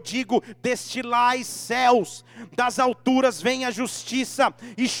 eu digo: destilai céus, das alturas vem a justiça,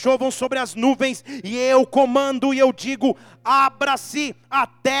 e chovam sobre as nuvens, e eu comando e eu digo: abra-se a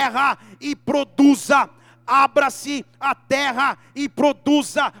terra e produza. Abra-se a terra e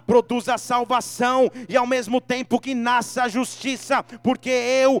produza salvação, e ao mesmo tempo que nasça a justiça, porque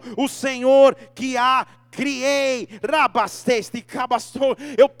eu, o Senhor, que a criei.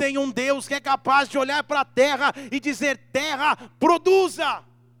 Eu tenho um Deus que é capaz de olhar para a terra e dizer: terra, produza.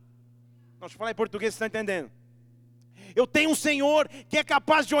 Deixa eu falar em português, você está entendendo? Eu tenho um Senhor que é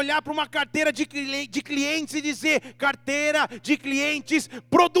capaz de olhar para uma carteira de clientes e dizer: carteira de clientes,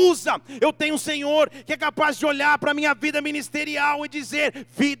 produza. Eu tenho um Senhor que é capaz de olhar para a minha vida ministerial e dizer: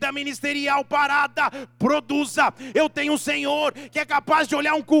 vida ministerial parada, produza. Eu tenho um Senhor que é capaz de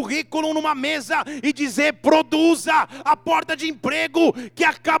olhar um currículo numa mesa e dizer: produza. A porta de emprego que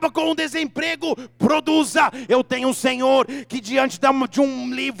acaba com o desemprego, produza. Eu tenho um Senhor que diante de um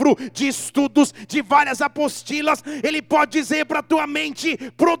livro de estudos, de várias apostilas, Ele pode dizer para a tua mente: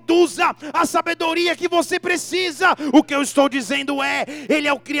 produza a sabedoria que você precisa. O que eu estou dizendo é: Ele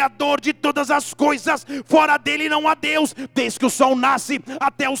é o Criador de todas as coisas, fora dele não há Deus. Desde que o sol nasce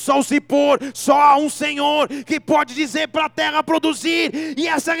até o sol se pôr, só há um Senhor que pode dizer para a terra produzir, e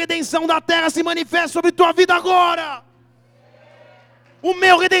essa redenção da terra se manifesta sobre tua vida agora. O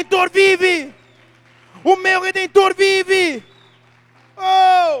meu Redentor vive. O meu Redentor vive.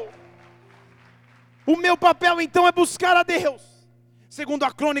 Oh! O meu papel então é buscar a Deus. Segundo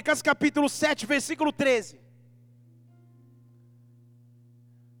a Crônicas capítulo 7, versículo 13.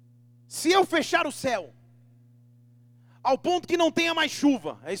 Se eu fechar o céu, ao ponto que não tenha mais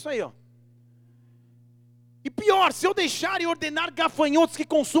chuva, é isso aí, ó. E pior, se eu deixar e ordenar gafanhotos que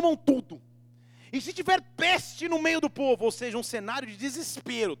consumam tudo, e se tiver peste no meio do povo, ou seja, um cenário de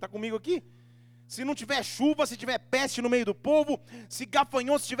desespero, está comigo aqui? se não tiver chuva, se tiver peste no meio do povo, se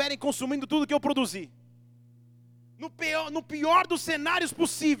gafanhotos estiverem consumindo tudo que eu produzi. No pior dos cenários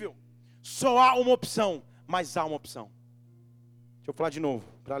possível, só há uma opção, mas há uma opção. Deixa eu falar de novo,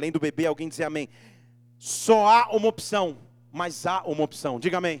 para além do bebê, alguém dizer amém. Só há uma opção, mas há uma opção.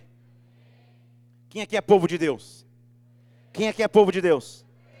 Diga amém. Quem aqui é povo de Deus? Quem aqui é povo de Deus?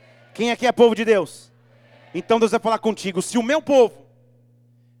 Quem aqui é povo de Deus? Então Deus vai falar contigo. Se o meu povo,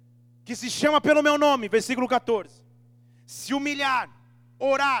 que se chama pelo meu nome, versículo 14, se humilhar,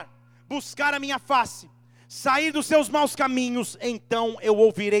 orar, buscar a minha face, sair dos seus maus caminhos, então eu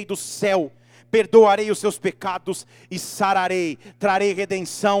ouvirei do céu, perdoarei os seus pecados e sararei, trarei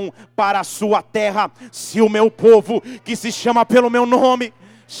redenção para a sua terra. Se o meu povo, que se chama pelo meu nome,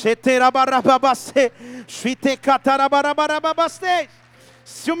 se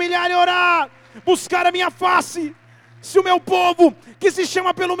humilhar e orar, buscar a minha face, se o meu povo, que se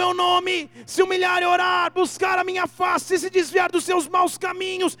chama pelo meu nome, se humilhar e orar, buscar a minha face, se desviar dos seus maus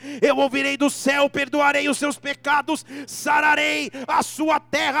caminhos, eu ouvirei do céu, perdoarei os seus pecados, sararei a sua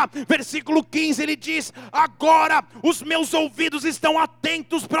terra. Versículo 15, ele diz: agora os meus ouvidos estão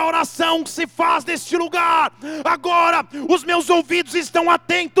atentos para a oração que se faz neste lugar. Agora os meus ouvidos estão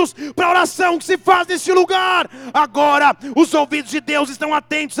atentos para a oração que se faz neste lugar. Agora os ouvidos de Deus estão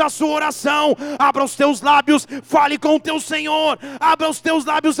atentos à sua oração. Abra os teus lábios, fale com o teu Senhor. Abra os teus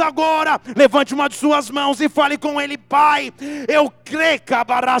lábios agora, levante uma de suas mãos e fale com Ele. Pai, eu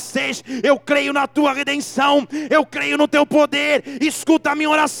creio na tua redenção, eu creio no teu poder. Escuta a minha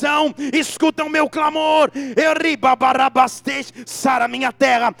oração, escuta o meu clamor. Sara minha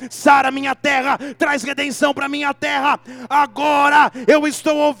terra, traz redenção para minha terra. Agora eu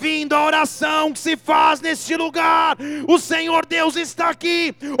estou ouvindo a oração que se faz neste lugar. O Senhor Deus está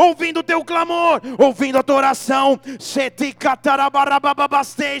aqui, ouvindo o teu clamor, ouvindo a tua oração.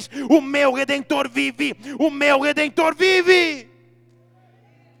 O meu Redentor vive, o meu Redentor vive.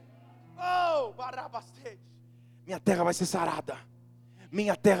 Oh, minha terra vai ser sarada.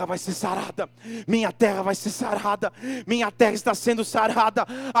 Minha terra vai ser sarada, minha terra vai ser sarada, minha terra está sendo sarada.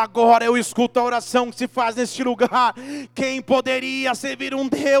 Agora eu escuto a oração que se faz neste lugar. Quem poderia servir um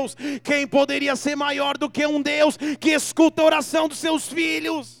Deus? Quem poderia ser maior do que um Deus que escuta a oração dos seus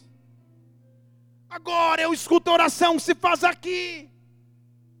filhos? Agora eu escuto a oração que se faz aqui,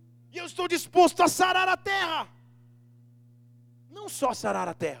 e eu estou disposto a sarar a terra. Não só sarar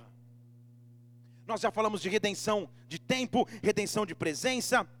a terra, nós já falamos de redenção de tempo, redenção de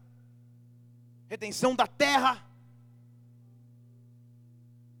presença, redenção da terra.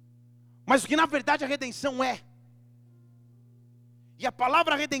 Mas o que na verdade a redenção é, e a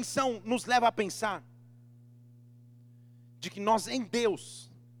palavra redenção nos leva a pensar de que nós em Deus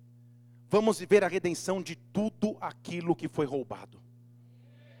vamos viver a redenção de tudo aquilo que foi roubado.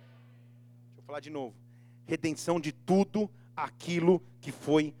 Deixa eu falar de novo. Redenção de tudo aquilo que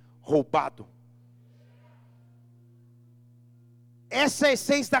foi roubado. Essa é a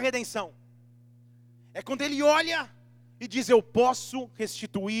essência da redenção. É quando ele olha e diz: eu posso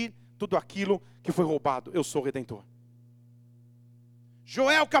restituir tudo aquilo que foi roubado. Eu sou o Redentor.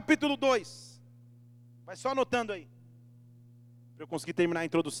 Joel capítulo 2. Vai só anotando aí, para eu conseguir terminar a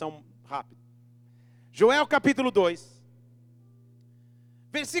introdução rápido. Joel capítulo 2,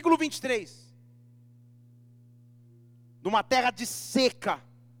 versículo 23. Numa terra de seca,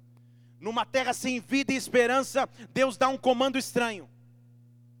 numa terra sem vida e esperança, Deus dá um comando estranho.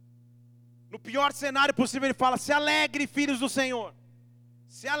 No pior cenário possível ele fala: se alegre, filhos do Senhor.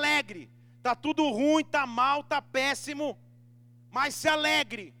 Se alegre. Está tudo ruim, está mal, está péssimo, mas se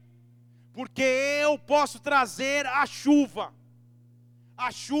alegre, porque eu posso trazer a chuva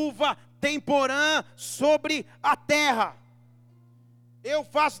temporã sobre a terra. Eu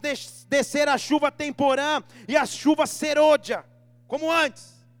faço descer a chuva temporã e a chuva serôdia, como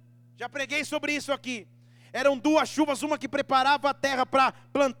antes. Já preguei sobre isso aqui. Eram duas chuvas, uma que preparava a terra para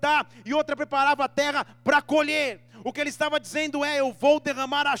plantar e outra preparava a terra para colher. O que ele estava dizendo é: eu vou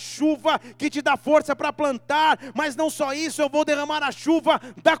derramar a chuva que te dá força para plantar, mas não só isso, eu vou derramar a chuva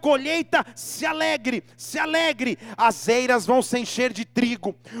da colheita. Se alegre, se alegre. As eiras vão se encher de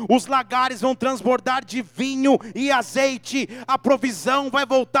trigo, os lagares vão transbordar de vinho e azeite, a provisão vai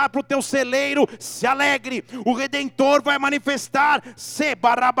voltar para o teu celeiro. Se alegre, o Redentor vai manifestar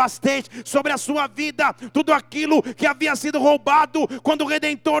sobre a sua vida tudo aquilo que havia sido roubado. Quando o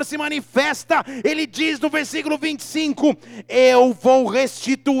Redentor se manifesta, ele diz no versículo 25: 5: eu vou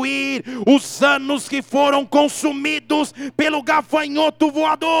restituir os anos que foram consumidos pelo gafanhoto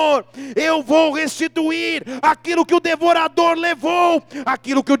voador. Eu vou restituir aquilo que o devorador levou,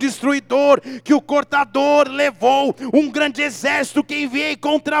 aquilo que o destruidor, que o cortador levou, um grande exército que enviei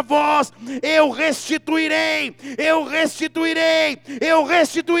contra vós. Eu restituirei, eu restituirei, eu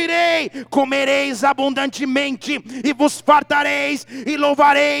restituirei. Comereis abundantemente e vos fartareis, e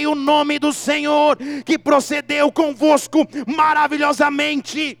louvarei o nome do Senhor, que procedeu convosco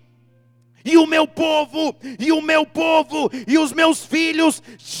maravilhosamente. E o meu povo, e os meus filhos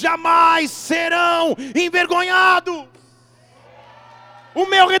jamais serão envergonhados. O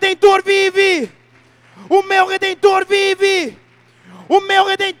meu Redentor vive, o meu Redentor vive, o meu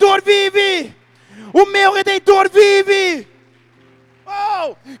Redentor vive, o meu Redentor vive.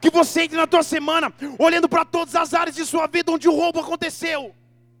 Oh, que você entre na tua semana olhando para todas as áreas de sua vida onde o roubo aconteceu,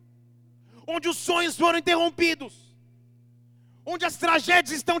 onde os sonhos foram interrompidos, onde as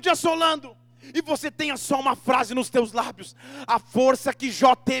tragédias estão te assolando, e você tenha só uma frase nos teus lábios, a força que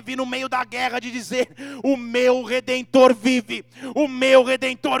Jó teve no meio da guerra de dizer: o meu Redentor vive, o meu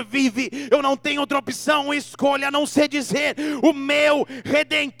Redentor vive. Eu não tenho outra opção, escolha a não ser dizer: o meu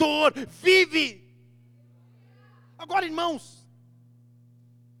Redentor vive. Agora, irmãos,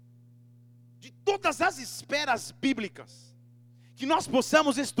 de todas as esferas bíblicas que nós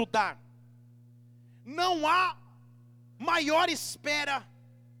possamos estudar, não há maior espera,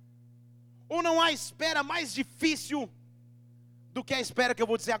 ou não há espera mais difícil do que a espera que eu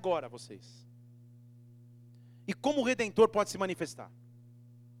vou dizer agora a vocês. E como o Redentor pode se manifestar?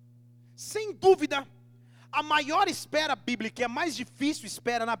 Sem dúvida, a maior espera bíblica, e a mais difícil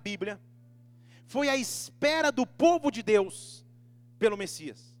espera na Bíblia, foi a espera do povo de Deus pelo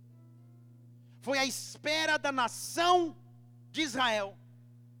Messias. Foi a espera da nação de Israel.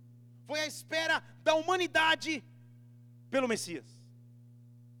 Foi a espera da humanidade pelo Messias,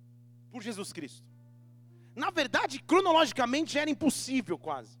 por Jesus Cristo. Na verdade, cronologicamente era impossível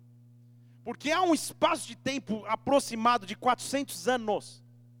quase, porque há um espaço de tempo aproximado de 400 anos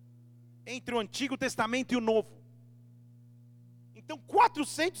entre o Antigo Testamento e o Novo. Então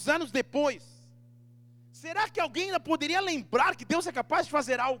 400 anos depois, será que alguém ainda poderia lembrar que Deus é capaz de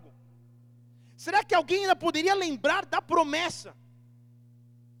fazer algo? Será que alguém ainda poderia lembrar da promessa?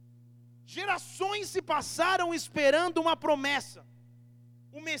 Gerações se passaram esperando uma promessa.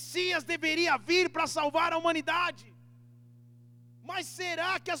 O Messias deveria vir para salvar a humanidade. Mas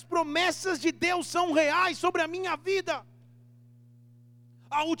será que as promessas de Deus são reais sobre a minha vida?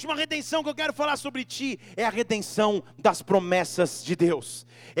 A última redenção que eu quero falar sobre ti é a redenção das promessas de Deus.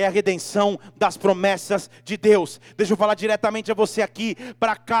 É a redenção das promessas de Deus. Deixa eu falar diretamente a você aqui.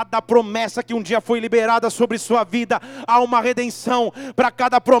 Para cada promessa que um dia foi liberada sobre sua vida, há uma redenção. Para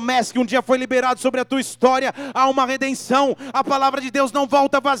cada promessa que um dia foi liberada sobre a tua história, há uma redenção. A palavra de Deus não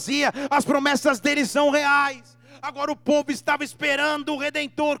volta vazia. As promessas dele são reais. Agora o povo estava esperando o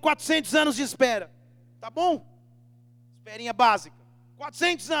Redentor. 400 anos de espera. Tá bom? Esperinha básica.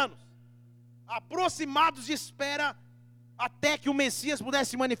 400 anos, aproximados de espera, até que o Messias pudesse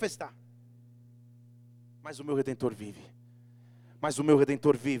se manifestar. Mas o meu Redentor vive, mas o meu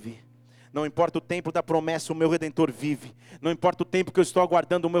Redentor vive. Não importa o tempo da promessa, o meu Redentor vive. Não importa o tempo que eu estou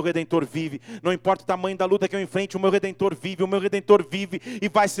aguardando, o meu Redentor vive. Não importa o tamanho da luta que eu enfrente, o meu Redentor vive. O meu Redentor vive e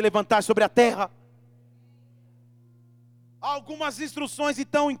vai se levantar sobre a terra. Há algumas instruções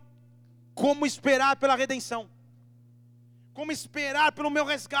então em como esperar pela redenção, como esperar pelo meu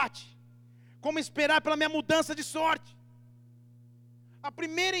resgate, como esperar pela minha mudança de sorte. A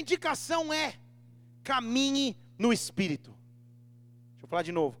primeira indicação é: caminhe no Espírito. Deixa eu falar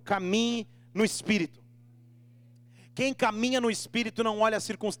de novo: caminhe no Espírito. Quem caminha no Espírito não olha a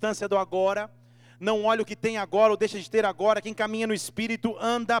circunstância do agora, não olha o que tem agora ou deixa de ter agora. Quem caminha no Espírito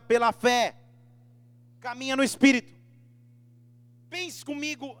anda pela fé. Caminha no Espírito. Pense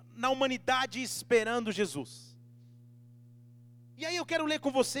comigo na humanidade esperando Jesus. E aí eu quero ler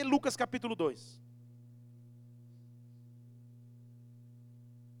com você Lucas capítulo 2.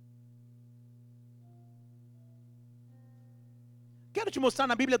 Quero te mostrar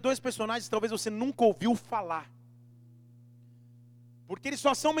na Bíblia dois personagens que talvez você nunca ouviu falar, porque eles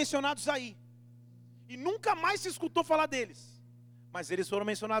só são mencionados aí, e nunca mais se escutou falar deles, mas eles foram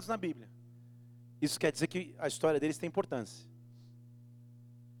mencionados na Bíblia. Isso quer dizer que a história deles tem importância.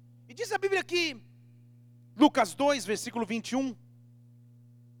 E diz a Bíblia que, Lucas 2, versículo 21,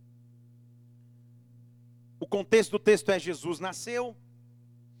 o contexto do texto é: Jesus nasceu,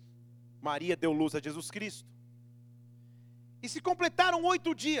 Maria deu luz a Jesus Cristo, e se completaram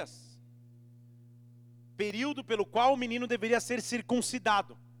 8 dias, período pelo qual o menino deveria ser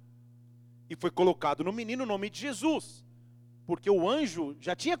circuncidado. E foi colocado no menino o nome de Jesus, porque o anjo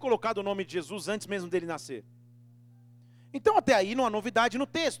já tinha colocado o nome de Jesus antes mesmo dele nascer. Então até aí não há novidade no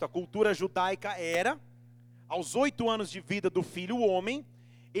texto. A cultura judaica era, aos 8 anos de vida do filho, o homem,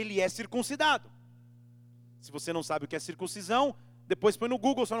 ele é circuncidado. Se você não sabe o que é circuncisão, depois põe no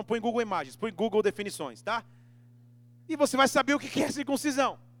Google, só não põe Google Imagens, põe Google Definições, tá? E você vai saber o que é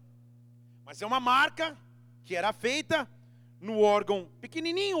circuncisão. Mas é uma marca que era feita no órgão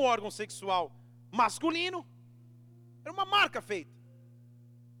pequenininho, o órgão sexual masculino. Era uma marca feita.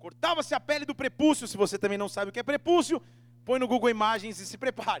 Cortava-se a pele do prepúcio. Se você também não sabe o que é prepúcio, põe no Google Imagens e se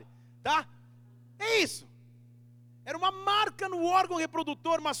prepare, tá? É isso. Era uma marca no órgão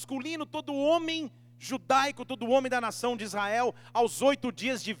reprodutor masculino. Todo homem judaico, todo homem da nação de Israel, aos 8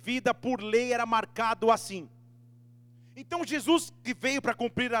 dias de vida, por lei, era marcado assim. Então Jesus, que veio para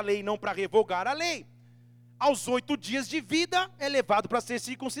cumprir a lei, não para revogar a lei, aos 8 dias de vida é levado para ser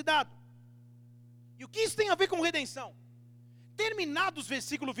circuncidado. E o que isso tem a ver com redenção? Terminados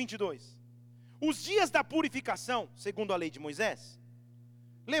versículo 22, os dias da purificação, segundo a lei de Moisés,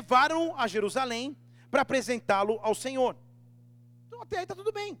 levaram a Jerusalém para apresentá-lo ao Senhor. Então até aí está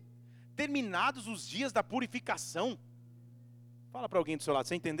tudo bem. Terminados os dias da purificação, fala para alguém do seu lado,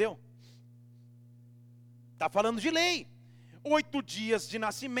 você entendeu? Está falando de lei. 8 dias de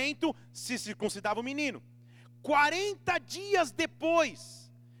nascimento se circuncidava o menino. 40 dias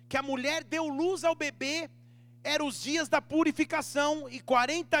depois que a mulher deu luz ao bebê, eram os dias da purificação, e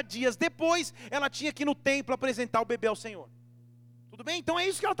 40 dias depois ela tinha que ir no templo apresentar o bebê ao Senhor. Tudo bem? Então é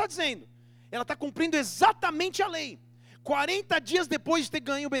isso que ela está dizendo. Ela está cumprindo exatamente a lei. 40 dias depois de ter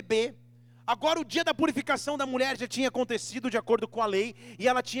ganho o bebê, agora o dia da purificação da mulher já tinha acontecido de acordo com a lei, e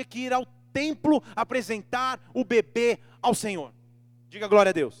ela tinha que ir ao templo apresentar o bebê ao Senhor. Diga glória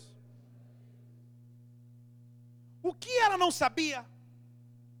a Deus. O que ela não sabia,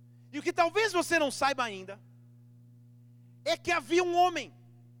 e o que talvez você não saiba ainda, é que havia um homem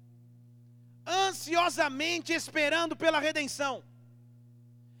ansiosamente esperando pela redenção.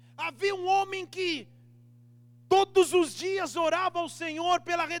 Havia um homem que todos os dias orava ao Senhor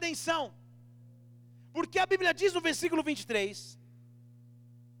pela redenção. Porque a Bíblia diz no versículo 25,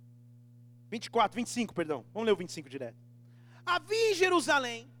 perdão. Vamos ler o 25 direto. Havia em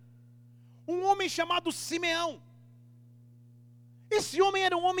Jerusalém um homem chamado Simeão. Esse homem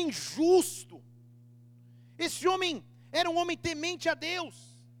era um homem justo. Esse homem era um homem temente a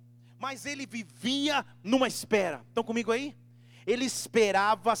Deus. Mas ele vivia numa espera. Estão comigo aí? Ele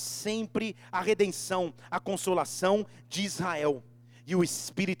esperava sempre a redenção, a consolação de Israel. E o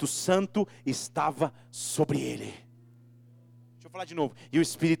Espírito Santo estava sobre ele. Deixa eu falar de novo. E o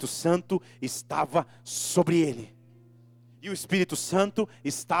Espírito Santo estava sobre ele. E o Espírito Santo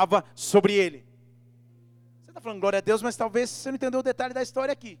estava sobre ele. Você está falando glória a Deus, mas talvez você não entendeu o detalhe da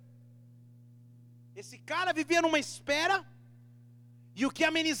história aqui. Esse cara vivia numa espera, e o que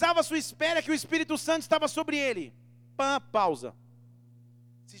amenizava a sua espera é que o Espírito Santo estava sobre ele. Pausa.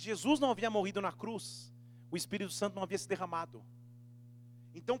 Se Jesus não havia morrido na cruz, o Espírito Santo não havia se derramado.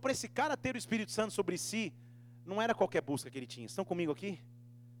 Então, para esse cara ter o Espírito Santo sobre si, não era qualquer busca que ele tinha. Estão comigo aqui?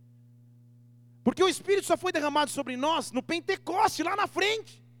 Porque o Espírito só foi derramado sobre nós no Pentecoste, lá na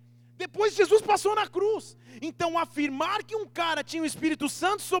frente. Depois Jesus passou na cruz. Então afirmar que um cara tinha o Espírito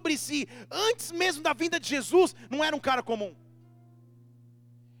Santo sobre si, antes mesmo da vinda de Jesus, não era um cara comum.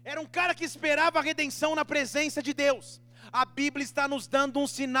 Era um cara que esperava a redenção na presença de Deus. A Bíblia está nos dando um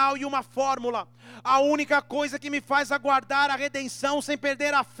sinal e uma fórmula. A única coisa que me faz aguardar a redenção sem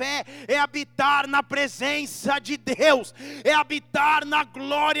perder a fé é habitar na presença de Deus, é habitar na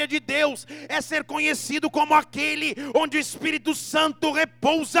glória de Deus, é ser conhecido como aquele onde o Espírito Santo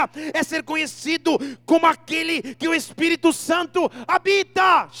repousa, é ser conhecido como aquele que o Espírito Santo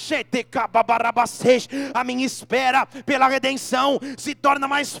habita. A minha espera pela redenção se torna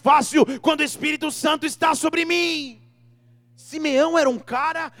mais fácil quando o Espírito Santo está sobre mim. Simeão era um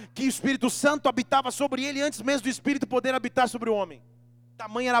cara que o Espírito Santo habitava sobre ele antes mesmo do Espírito poder habitar sobre o homem.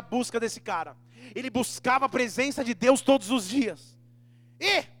 Tamanha era a busca desse cara. Ele buscava a presença de Deus todos os dias.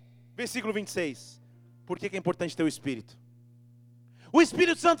 E, versículo 26, por que é importante ter o Espírito? O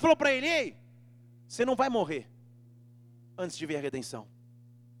Espírito Santo falou para ele: ei, você não vai morrer antes de ver a redenção.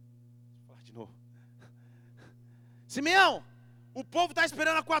 Vou falar de novo. Simeão, o povo está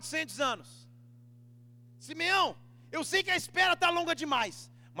esperando há 400 anos. Simeão, eu sei que a espera está longa demais,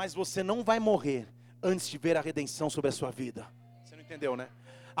 mas você não vai morrer antes de ver a redenção sobre a sua vida. Você não entendeu, né?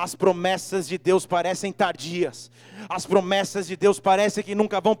 As promessas de Deus parecem tardias, as promessas de Deus parecem que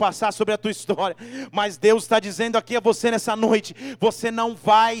nunca vão passar sobre a tua história, mas Deus está dizendo aqui a você nessa noite: você não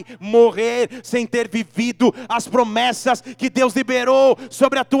vai morrer sem ter vivido as promessas que Deus liberou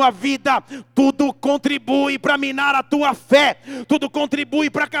sobre a tua vida. Tudo contribui para minar a tua fé, tudo contribui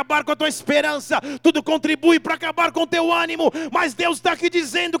para acabar com a tua esperança, tudo contribui para acabar com o teu ânimo, mas Deus está aqui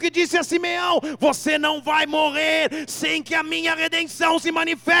dizendo que disse a Simeão: você não vai morrer sem que a minha redenção se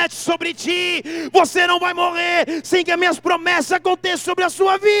manifeste sobre ti, você não vai morrer sem que as minhas promessas aconteçam sobre a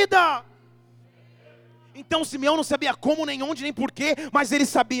sua vida. Então Simeão não sabia como, nem onde, nem porquê, mas ele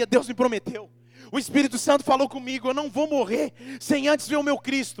sabia: Deus me prometeu. O Espírito Santo falou comigo: eu não vou morrer sem antes ver o meu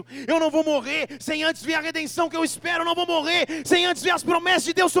Cristo, eu não vou morrer sem antes ver a redenção que eu espero, eu não vou morrer sem antes ver as promessas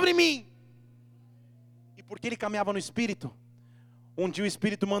de Deus sobre mim. E porque ele caminhava no Espírito, um dia o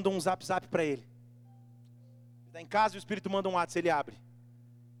Espírito manda um zap para ele. Ele está em casa e o Espírito manda um WhatsApp, ele abre.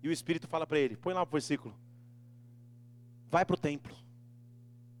 E o Espírito fala para ele, põe lá o versículo: vai para o templo.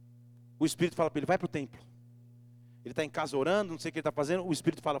 O Espírito fala para ele: vai para o templo. Ele está em casa orando, não sei o que ele está fazendo. O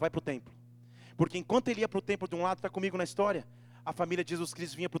Espírito fala: vai para o templo. Porque enquanto ele ia para o templo de um lado, está comigo na história, a família de Jesus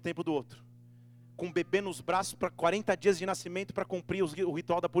Cristo vinha para o templo do outro, com um bebê nos braços para 40 dias de nascimento, para cumprir o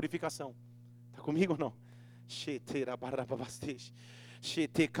ritual da purificação. Está comigo ou não?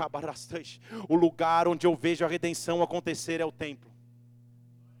 O lugar onde eu vejo a redenção acontecer é o templo.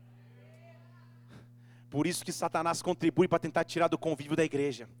 Por isso que Satanás contribui para tentar tirar do convívio da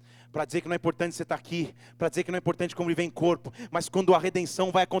igreja, para dizer que não é importante você estar aqui, para dizer que não é importante conviver em corpo. Mas quando a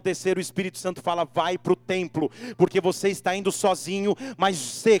redenção vai acontecer, o Espírito Santo fala: vai para o templo, porque você está indo sozinho,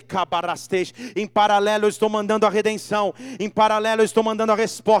 mas em paralelo eu estou mandando a redenção, em paralelo eu estou mandando a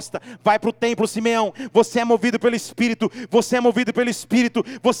resposta. Vai para o templo, Simeão, você é movido pelo Espírito, você é movido pelo Espírito,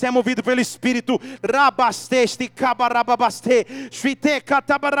 você é movido pelo Espírito.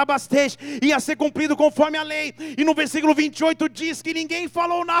 Ia ser cumprido conforme a lei. E no versículo 28 diz que ninguém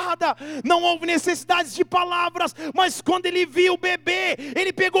falou nada, não houve necessidade de palavras, mas quando ele viu o bebê,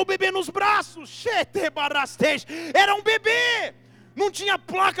 ele pegou o bebê nos braços. Era um bebê. Não tinha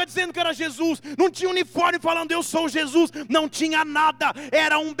placa dizendo que era Jesus, não tinha uniforme falando eu sou Jesus, não tinha nada,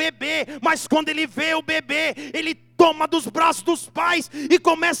 era um bebê. Mas quando ele vê o bebê, ele toma dos braços dos pais e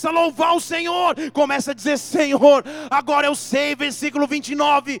começa a louvar o Senhor, começa a dizer: Senhor, agora eu sei, versículo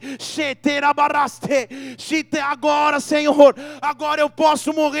 29, agora, Senhor, agora eu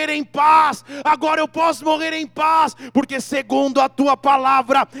posso morrer em paz, agora eu posso morrer em paz, porque segundo a tua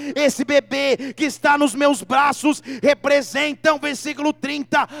palavra, esse bebê que está nos meus braços representa, versículo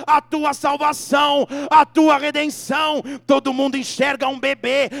 30, a tua salvação, a tua redenção. Todo mundo enxerga um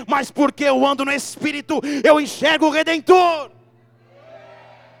bebê, mas porque eu ando no Espírito, eu enxergo o Redentor.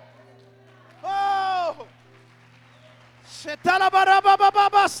 Oh!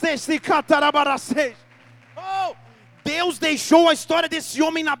 Oh! Deus deixou a história desse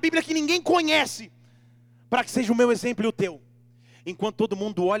homem na Bíblia que ninguém conhece, para que seja o meu exemplo e o teu. Enquanto todo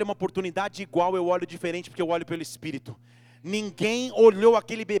mundo olha uma oportunidade igual, eu olho diferente, porque eu olho pelo Espírito. Ninguém olhou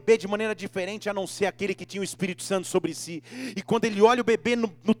aquele bebê de maneira diferente, a não ser aquele que tinha o Espírito Santo sobre si. E quando ele olha o bebê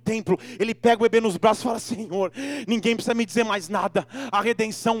no templo, ele pega o bebê nos braços e fala: Senhor, ninguém precisa me dizer mais nada, a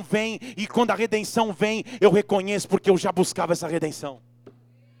redenção vem. E quando a redenção vem, eu reconheço, porque eu já buscava essa redenção.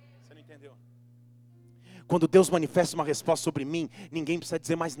 Você não entendeu? Quando Deus manifesta uma resposta sobre mim, ninguém precisa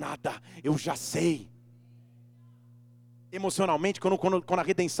dizer mais nada, eu já sei. Emocionalmente, quando a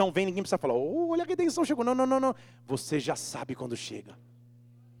redenção vem, ninguém precisa falar: oh, olha, a redenção chegou. Não. Você já sabe quando chega.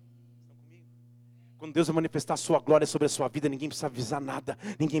 Quando Deus vai manifestar a sua glória sobre a sua vida, ninguém precisa avisar nada,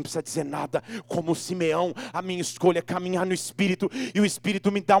 ninguém precisa dizer nada. Como Simeão, a minha escolha é caminhar no Espírito, e o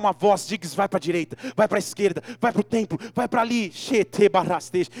Espírito me dá uma voz: diz, vai para a direita, vai para a esquerda, vai para o templo, vai para ali.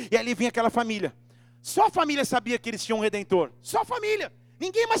 E ali vem aquela família. Só a família sabia que eles tinham um Redentor. Só a família,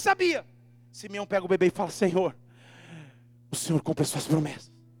 ninguém mais sabia. Simeão pega o bebê e fala: Senhor, o Senhor cumpre as suas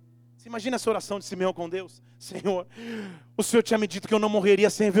promessas. Você imagina essa oração de Simeão com Deus: Senhor, o Senhor tinha me dito que eu não morreria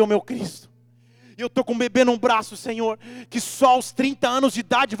sem ver o meu Cristo. E eu estou com um bebê num braço, Senhor, que só aos 30 anos de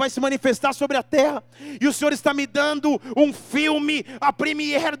idade vai se manifestar sobre a terra. E o Senhor está me dando um filme, a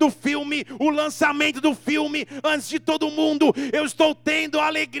premiere do filme, o lançamento do filme, antes de todo mundo. Eu estou tendo a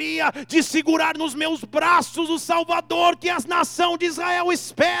alegria de segurar nos meus braços o Salvador que a nação de Israel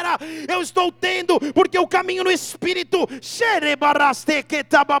espera. Eu estou tendo, porque eu caminho no Espírito.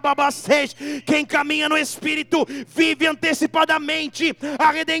 Quem caminha no Espírito vive antecipadamente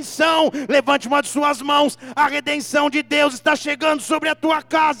a redenção. Levante uma de suas mãos. A redenção de Deus está chegando sobre a tua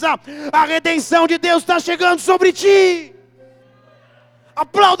casa. A redenção de Deus está chegando sobre ti.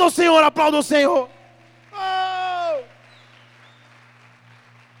 Aplauda o Senhor, aplauda o Senhor. Oh!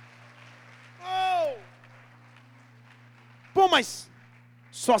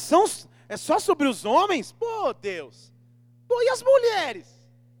 mas é só sobre os homens? Pô, Deus. Pô, e as mulheres?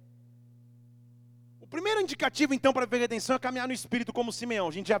 O primeiro indicativo, então, para ver redenção é caminhar no Espírito como Simeão.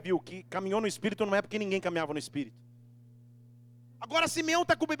 A gente já viu que caminhou no Espírito não é porque ninguém caminhava no Espírito. Agora Simeão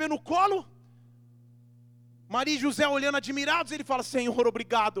está com o bebê no colo. Maria e José olhando admirados, ele fala: Senhor,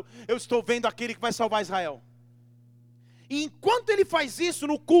 obrigado, eu estou vendo aquele que vai salvar Israel. E enquanto ele faz isso,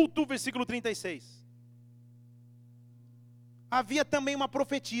 no culto, versículo 36, havia também uma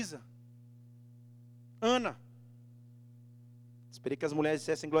profetisa, Ana. Esperei que as mulheres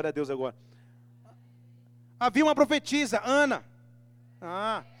dissessem glória a Deus agora. Havia uma profetisa, Ana,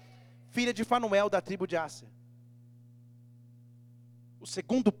 filha de Fanuel, da tribo de Asser. O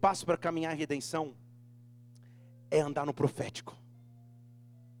segundo passo para caminhar em redenção é andar no profético.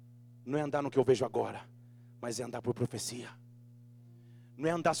 Não é andar no que eu vejo agora, mas é andar por profecia. Não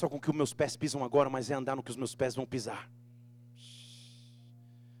é andar só com o que os meus pés pisam agora, mas é andar no que os meus pés vão pisar.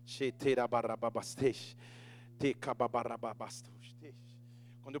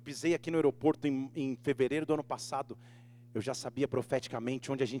 Quando eu pisei aqui no aeroporto em fevereiro do ano passado, eu já sabia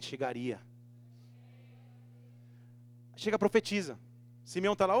profeticamente onde a gente chegaria. Chega a profetiza.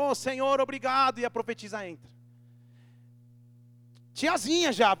 Simeão está lá: ô Senhor, obrigado. E a profetisa entra.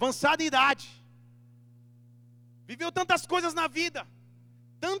 Tiazinha já, avançada em idade. Viveu tantas coisas na vida.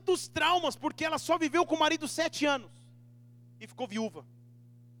 Tantos traumas, porque ela só viveu com o marido 7 anos. E ficou viúva.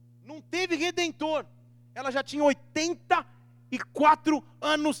 Não teve redentor. Ela já tinha 84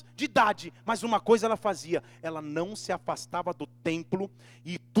 anos de idade. Mas uma coisa ela fazia: ela não se afastava do templo.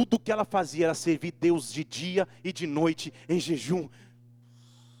 E tudo que ela fazia era servir Deus de dia e de noite, em jejum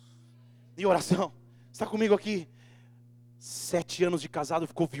e oração. Está comigo aqui? 7 anos de casado,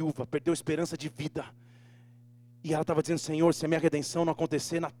 ficou viúva, perdeu a esperança de vida. E ela estava dizendo: Senhor, se a minha redenção não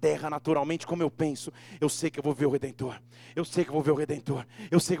acontecer na terra naturalmente como eu penso, eu sei que eu vou ver o Redentor. Eu sei que eu vou ver o Redentor.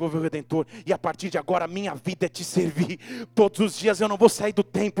 Eu sei que eu vou ver o Redentor. E a partir de agora a minha vida é te servir. Todos os dias eu não vou sair do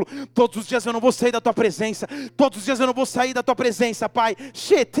templo. Todos os dias eu não vou sair da tua presença. Todos os dias eu não vou sair da tua presença, Pai.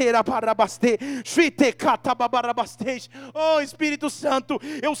 Oh Espírito Santo,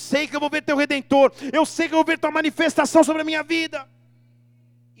 eu sei que eu vou ver teu Redentor. Eu sei que eu vou ver tua manifestação sobre a minha vida.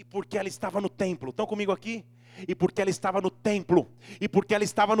 E porque ela estava no templo, estão comigo aqui? E porque ela estava no templo, e porque ela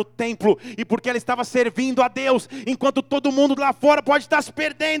estava no templo, e porque ela estava servindo a Deus, enquanto todo mundo lá fora pode estar se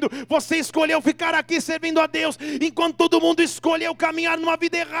perdendo, você escolheu ficar aqui servindo a Deus. Enquanto todo mundo escolheu caminhar numa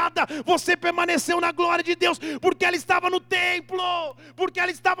vida errada, você permaneceu na glória de Deus, porque ela estava no templo, porque ela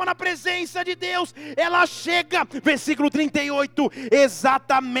estava na presença de Deus. Ela chega, versículo 38,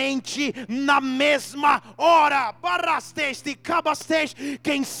 exatamente na mesma hora.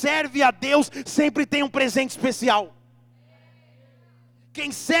 Quem serve a Deus sempre tem um presente especial.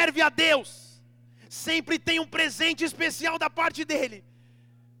 Quem serve a Deus sempre tem um presente especial da parte dele.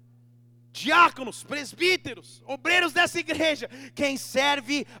 Diáconos, presbíteros, obreiros dessa igreja, quem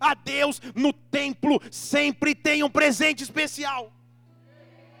serve a Deus no templo sempre tem um presente especial.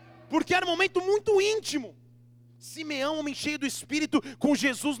 Porque era um momento muito íntimo. Simeão, homem cheio do Espírito, com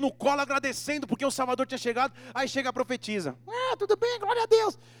Jesus no colo, agradecendo porque o Salvador tinha chegado. Aí chega a profetisa: tudo bem, glória a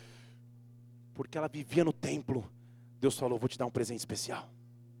Deus. Porque ela vivia no templo. Deus falou: vou te dar um presente especial.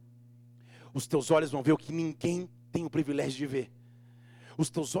 Os teus olhos vão ver o que ninguém tem o privilégio de ver. Os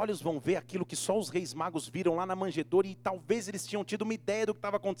teus olhos vão ver aquilo que só os reis magos viram lá na manjedoura. E talvez eles tinham tido uma ideia do que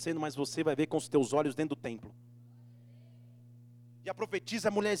estava acontecendo, mas você vai ver com os teus olhos dentro do templo. E a profetisa,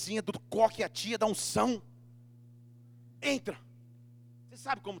 a mulherzinha do coque, a tia da unção, entra. Você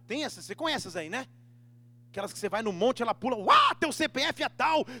sabe como tem essas? Você conhece essas aí, né? Aquelas que você vai no monte, ela pula: teu CPF é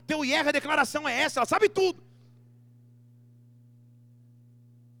tal, teu IR, a declaração é essa, ela sabe tudo.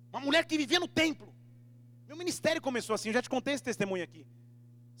 Uma mulher que vivia no templo. Meu ministério começou assim, eu já te contei esse testemunho aqui.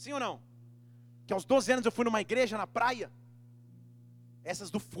 Sim ou não? Que aos 12 anos eu fui numa igreja na praia.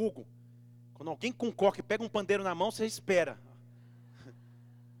 Essas do fogo. Quando alguém com coque pega um pandeiro na mão, você espera.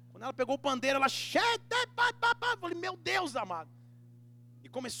 Quando ela pegou o pandeiro, ela... Eu falei: meu Deus amado. E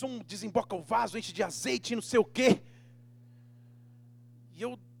começou um desemboca o vaso, enche de azeite e não sei o quê. E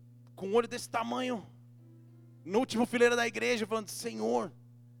eu, com um olho desse tamanho, no último fileira da igreja, falando: Senhor.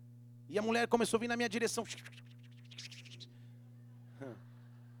 E a mulher começou a vir na minha direção.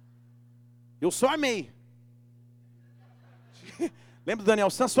 Eu só amei. Lembra do Daniel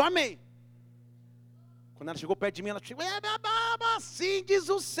Santos? Só amei. Quando ela chegou perto de mim, ela chegou: assim diz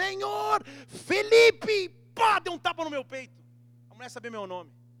o Senhor, Felipe. Pá, deu um tapa no meu peito. A mulher sabia meu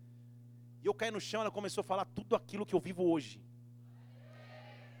nome. E eu caí no chão, ela começou a falar tudo aquilo que eu vivo hoje.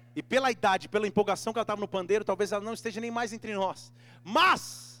 E pela idade, pela empolgação que ela estava no pandeiro, talvez ela não esteja nem mais entre nós.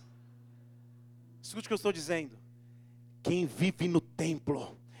 Mas, escute o que eu estou dizendo. Quem vive no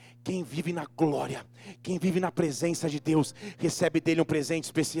templo, quem vive na glória, quem vive na presença de Deus, recebe dele um presente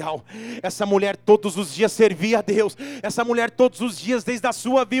especial. Essa mulher todos os dias servia a Deus. Essa mulher todos os dias, desde a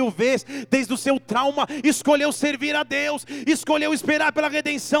sua viuvez, desde o seu trauma, escolheu servir a Deus, escolheu esperar pela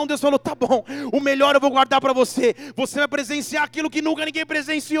redenção. Deus falou, tá bom, o melhor eu vou guardar para você. Você vai presenciar aquilo que nunca ninguém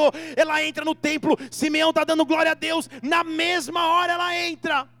presenciou. Ela entra no templo, Simeão está dando glória a Deus, na mesma hora ela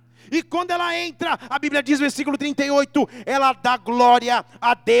entra. E quando ela entra, a Bíblia diz no versículo 38, ela dá glória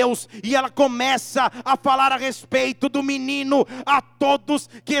a Deus, e ela começa a falar a respeito do menino a todos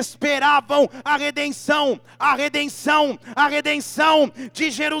que esperavam a redenção, a redenção, a redenção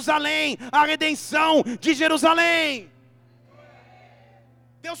de Jerusalém, a redenção de Jerusalém.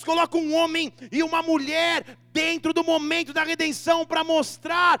 Deus coloca um homem e uma mulher dentro do momento da redenção para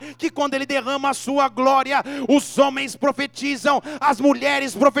mostrar que quando Ele derrama a sua glória, os homens profetizam, as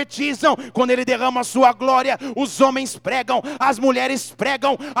mulheres profetizam. Quando Ele derrama a sua glória, os homens pregam, as mulheres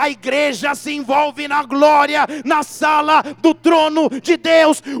pregam. A igreja se envolve na glória, na sala do trono de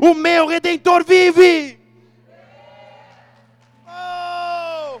Deus. O meu Redentor vive.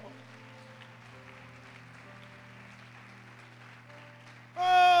 Oh!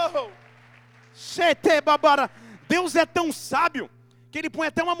 Oh! Deus é tão sábio que Ele põe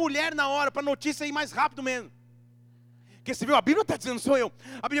até uma mulher na hora para a notícia ir mais rápido mesmo. Porque você viu, a Bíblia está dizendo, sou eu.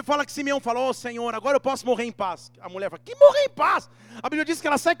 A Bíblia fala que Simeão falou, oh, Senhor, agora eu posso morrer em paz. A mulher fala, que morrer em paz? A Bíblia diz que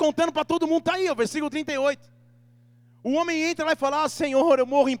ela sai contando para todo mundo, está aí, o versículo 38. O homem entra lá e fala, Senhor, eu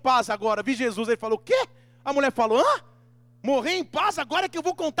morro em paz agora. Vi Jesus, ele falou, o quê? A mulher falou, hã? Morrer em paz agora que eu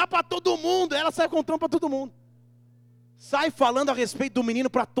vou contar para todo mundo. Ela sai contando para todo mundo. Sai falando a respeito do menino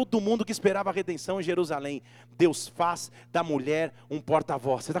para todo mundo que esperava a redenção em Jerusalém. Deus faz da mulher um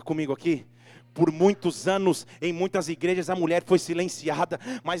porta-voz. Você está comigo aqui? Por muitos anos, em muitas igrejas, a mulher foi silenciada,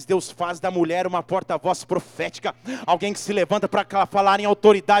 mas Deus faz da mulher uma porta-voz profética, alguém que se levanta para falar em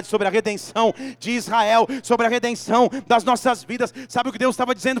autoridade sobre a redenção de Israel, sobre a redenção das nossas vidas. Sabe o que Deus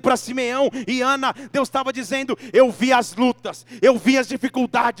estava dizendo para Simeão e Ana? Deus estava dizendo, eu vi as lutas, eu vi as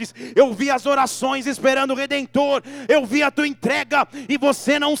dificuldades, eu vi as orações esperando o Redentor, eu vi a tua entrega, e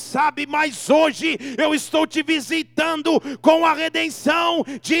você não sabe, mas hoje eu estou te visitando com a redenção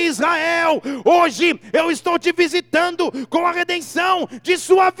de Israel. Hoje eu estou te visitando com a redenção de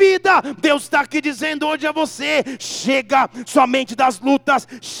sua vida. Deus está aqui dizendo hoje a você, chega somente das lutas,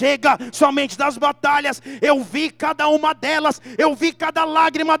 chega somente das batalhas. Eu vi cada uma delas, eu vi cada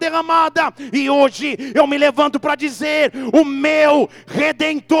lágrima derramada, e hoje eu me levanto para dizer, o meu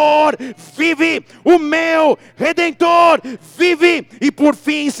Redentor vive, o meu Redentor vive, e por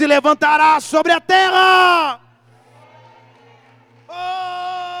fim se levantará sobre a terra.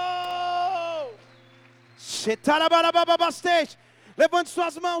 Levante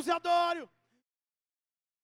suas mãos e adore.